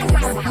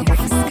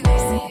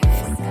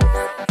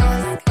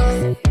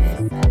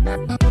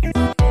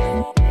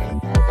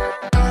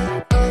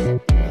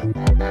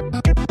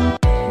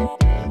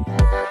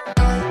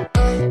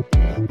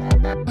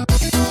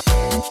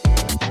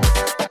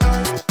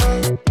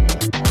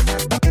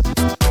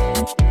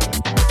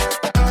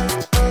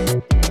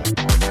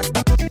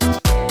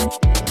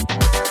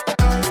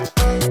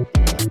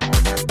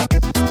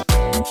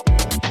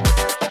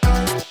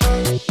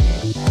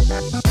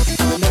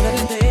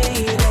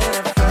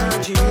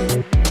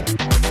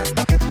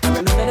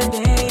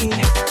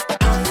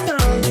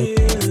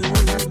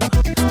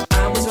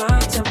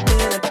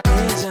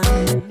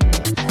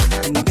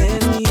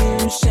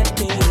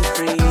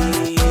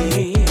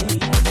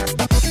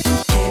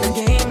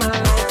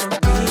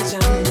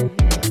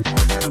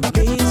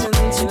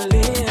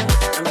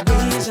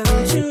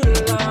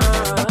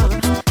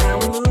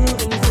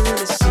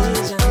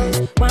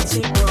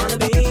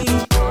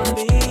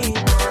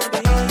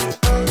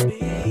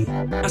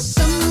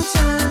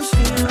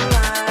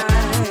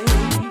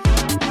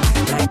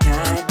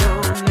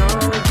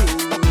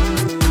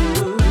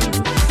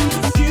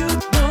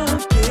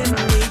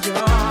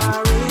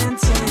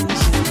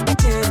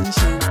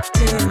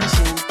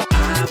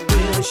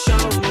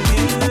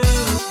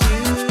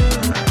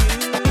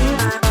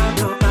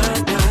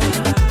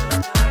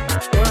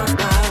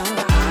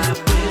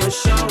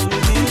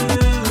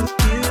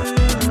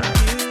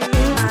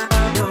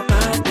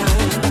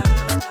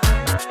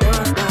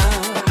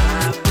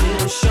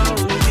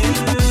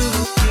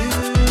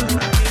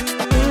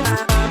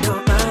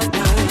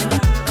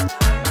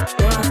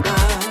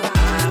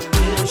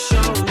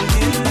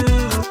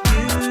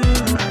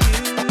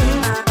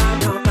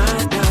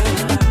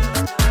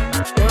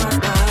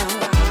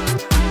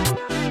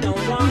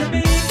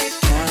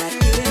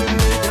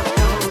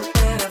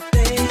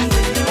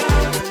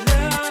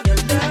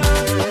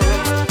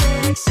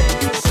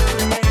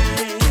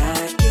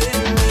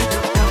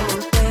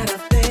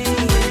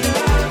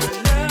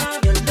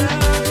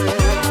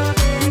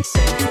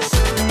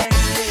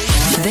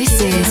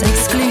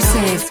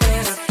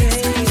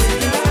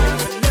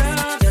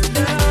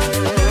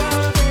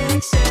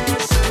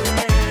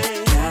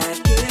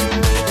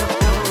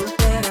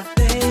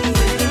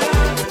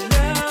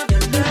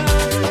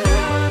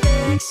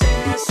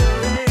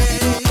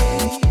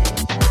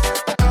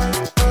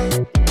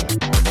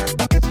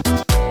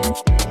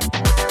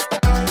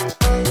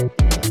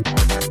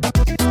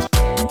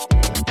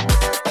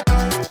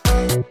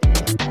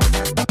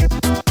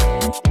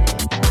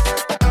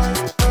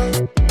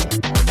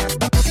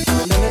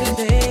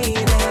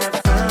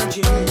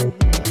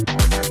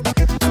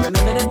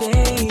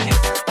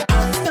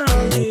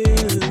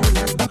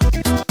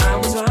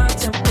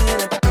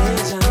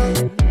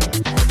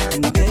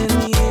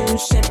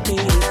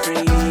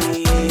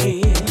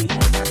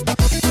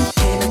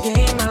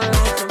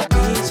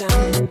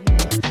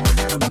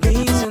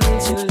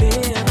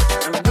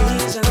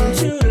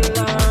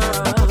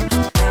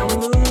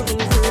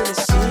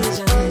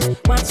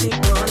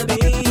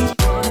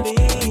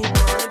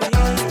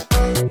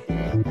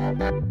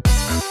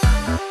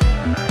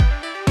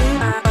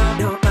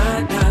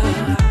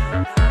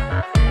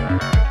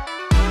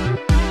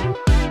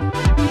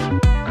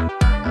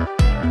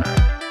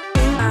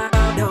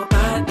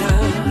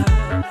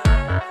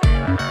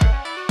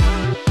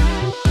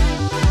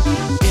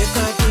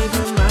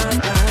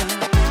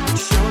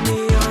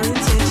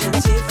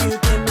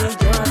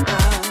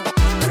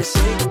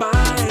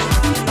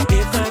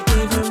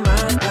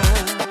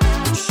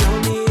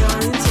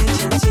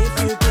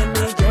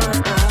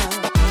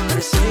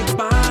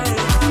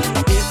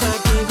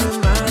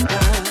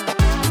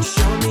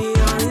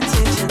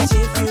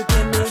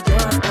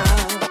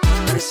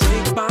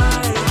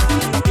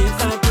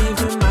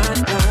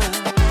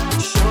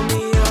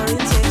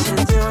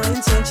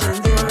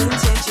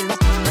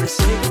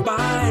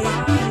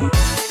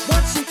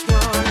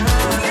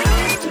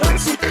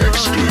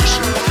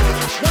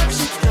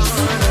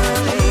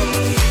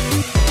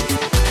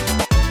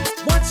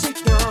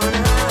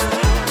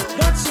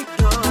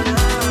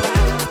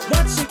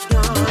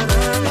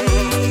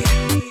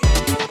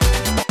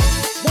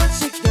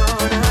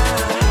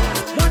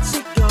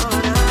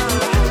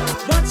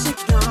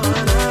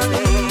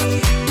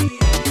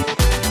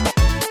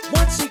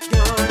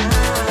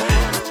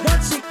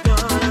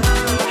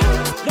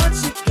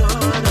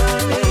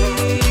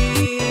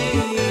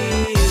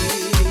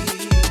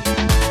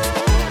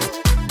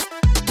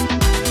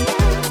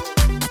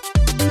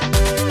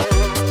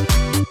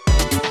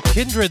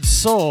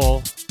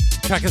 Soul.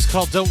 Track is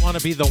called Don't Wanna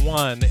Be the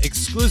One.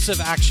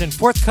 Exclusive action,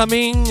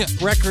 forthcoming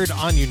record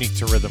on Unique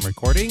to Rhythm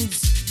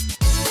Recordings.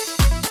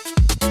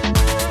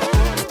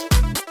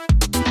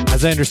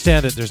 As I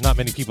understand it, there's not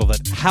many people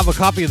that have a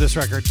copy of this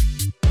record.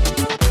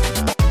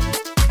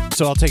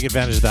 So I'll take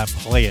advantage of that,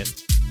 play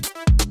it.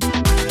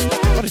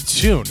 What a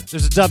tune.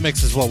 There's a dub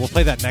mix as well. We'll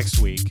play that next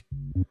week.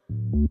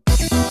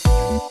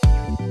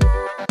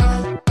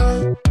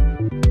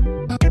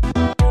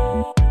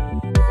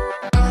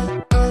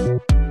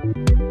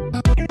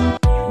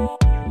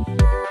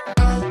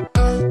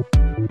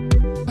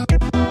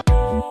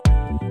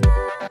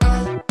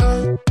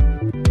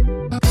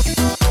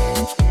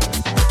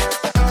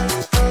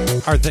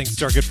 Our thanks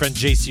to our good friend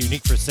JC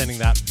Unique for sending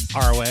that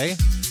our way.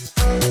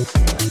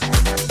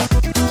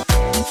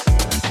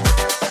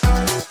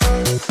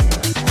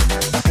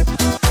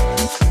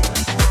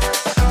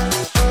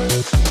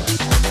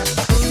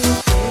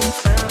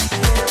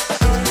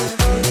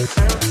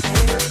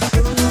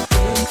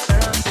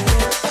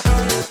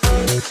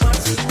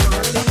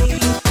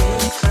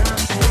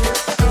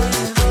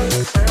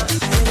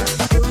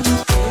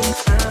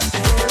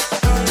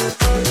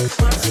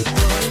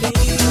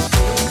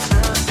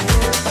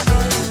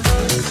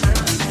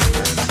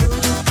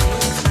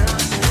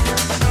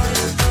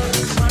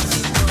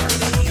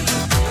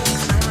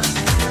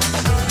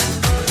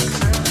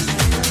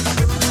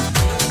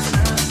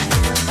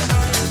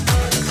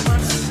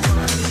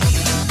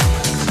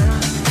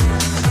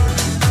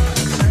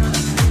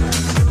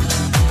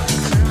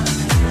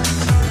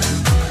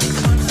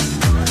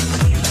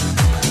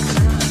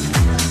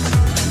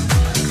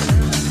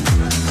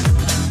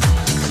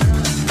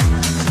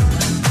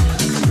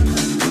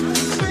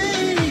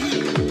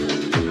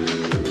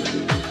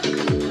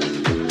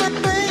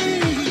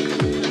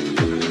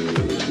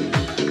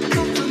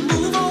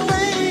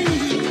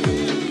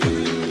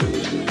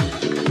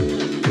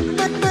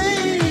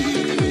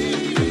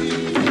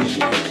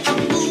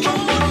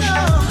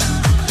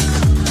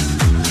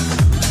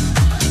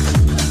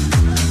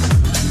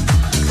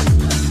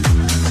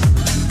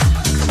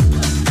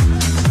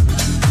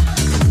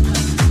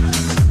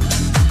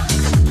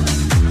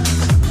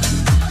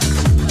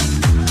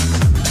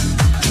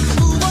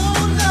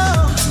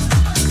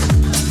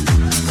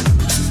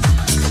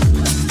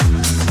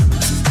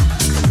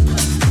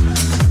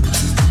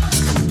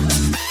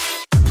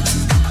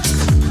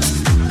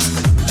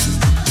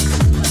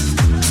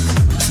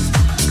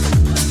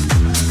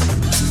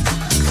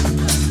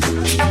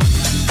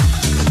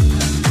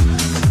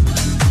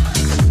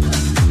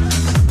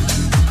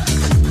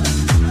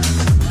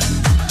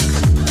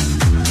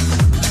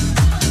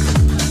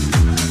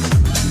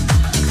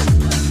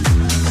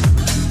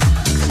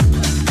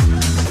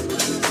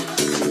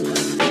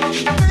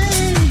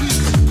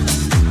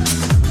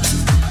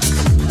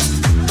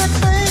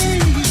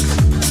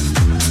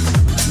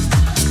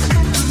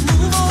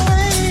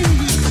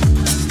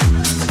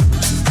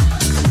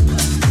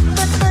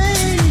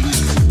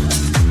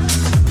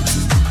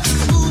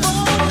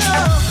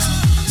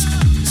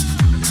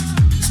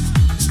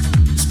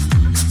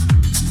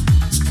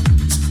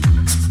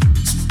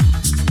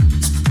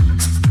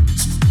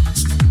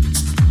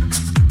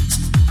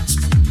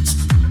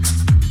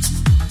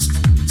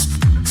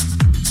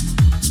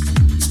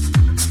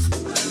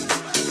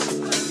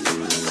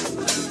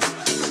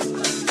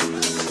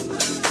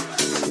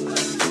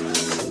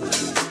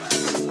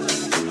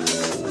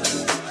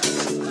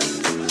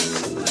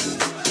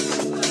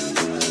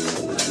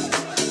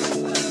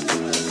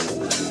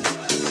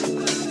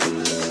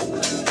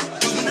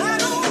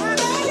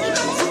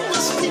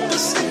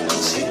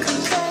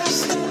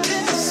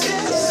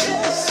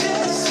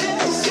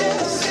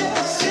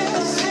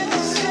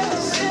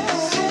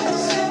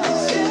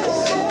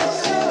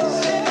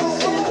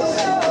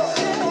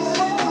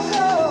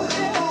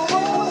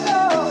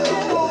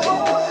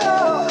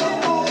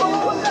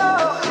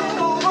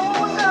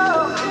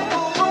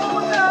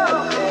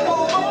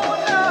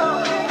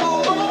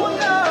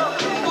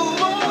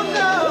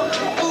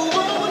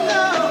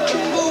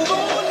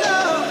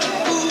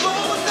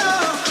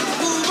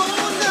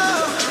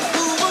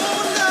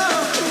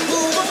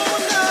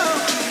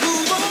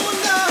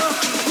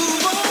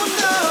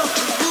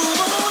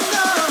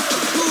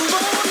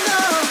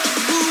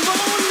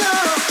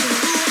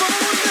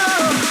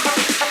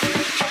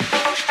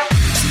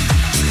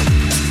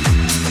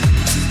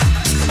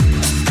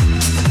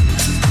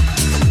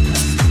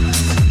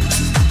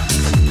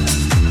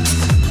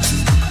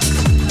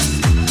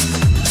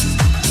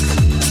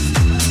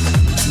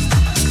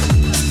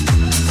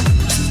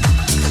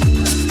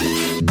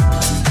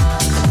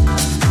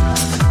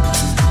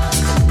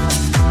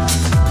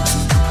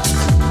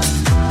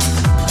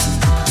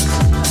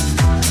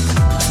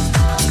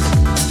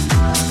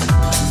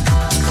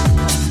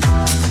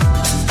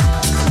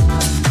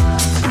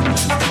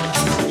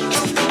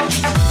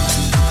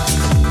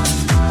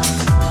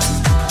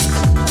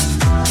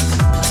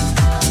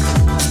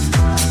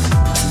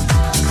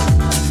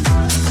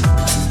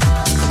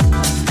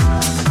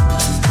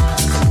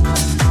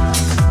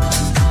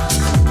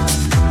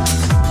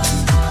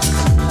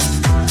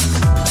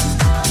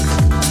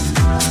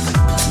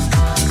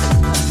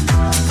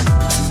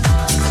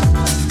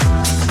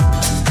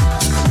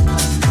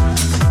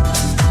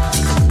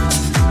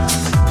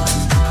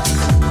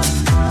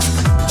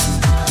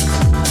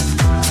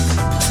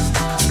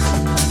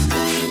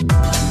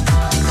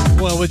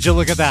 Would you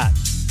look at that?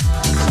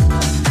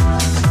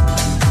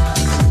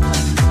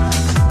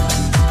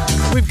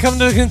 We've come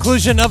to the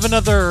conclusion of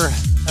another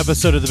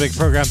episode of the big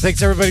program.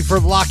 Thanks everybody for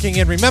locking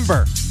in.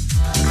 Remember,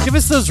 give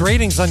us those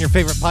ratings on your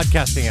favorite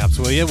podcasting apps,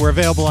 will you? We're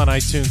available on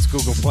iTunes,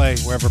 Google Play,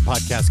 wherever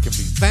podcasts can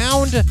be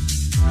found.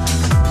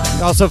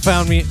 You also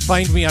find me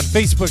on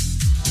Facebook,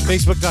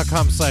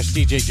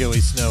 Facebook.com/DJ Joey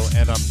Snow.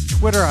 And on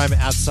Twitter, I'm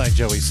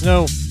 @Joey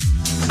Snow.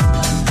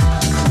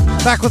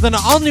 Back with an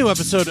all-new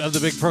episode of the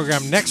big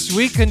program next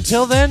week.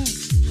 Until then,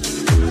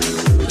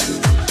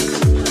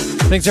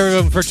 thanks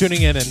everyone for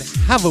tuning in and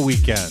have a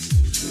weekend.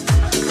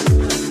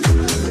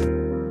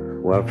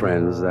 Well,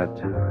 friends, that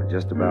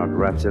just about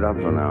wraps it up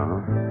for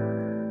now.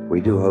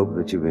 We do hope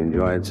that you've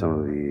enjoyed some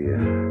of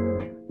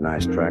the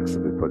nice tracks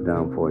that we put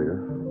down for you.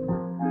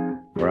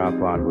 For our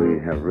part, we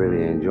have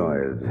really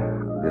enjoyed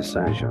this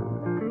session.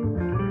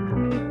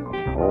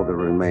 All that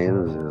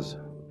remains is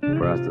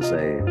for us to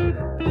say,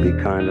 be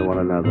kind to one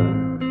another,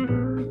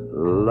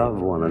 love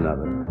one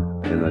another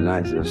in the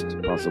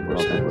nicest possible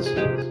sense.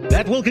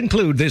 That will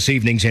conclude this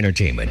evening's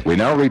entertainment. We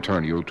now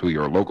return you to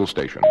your local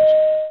stations.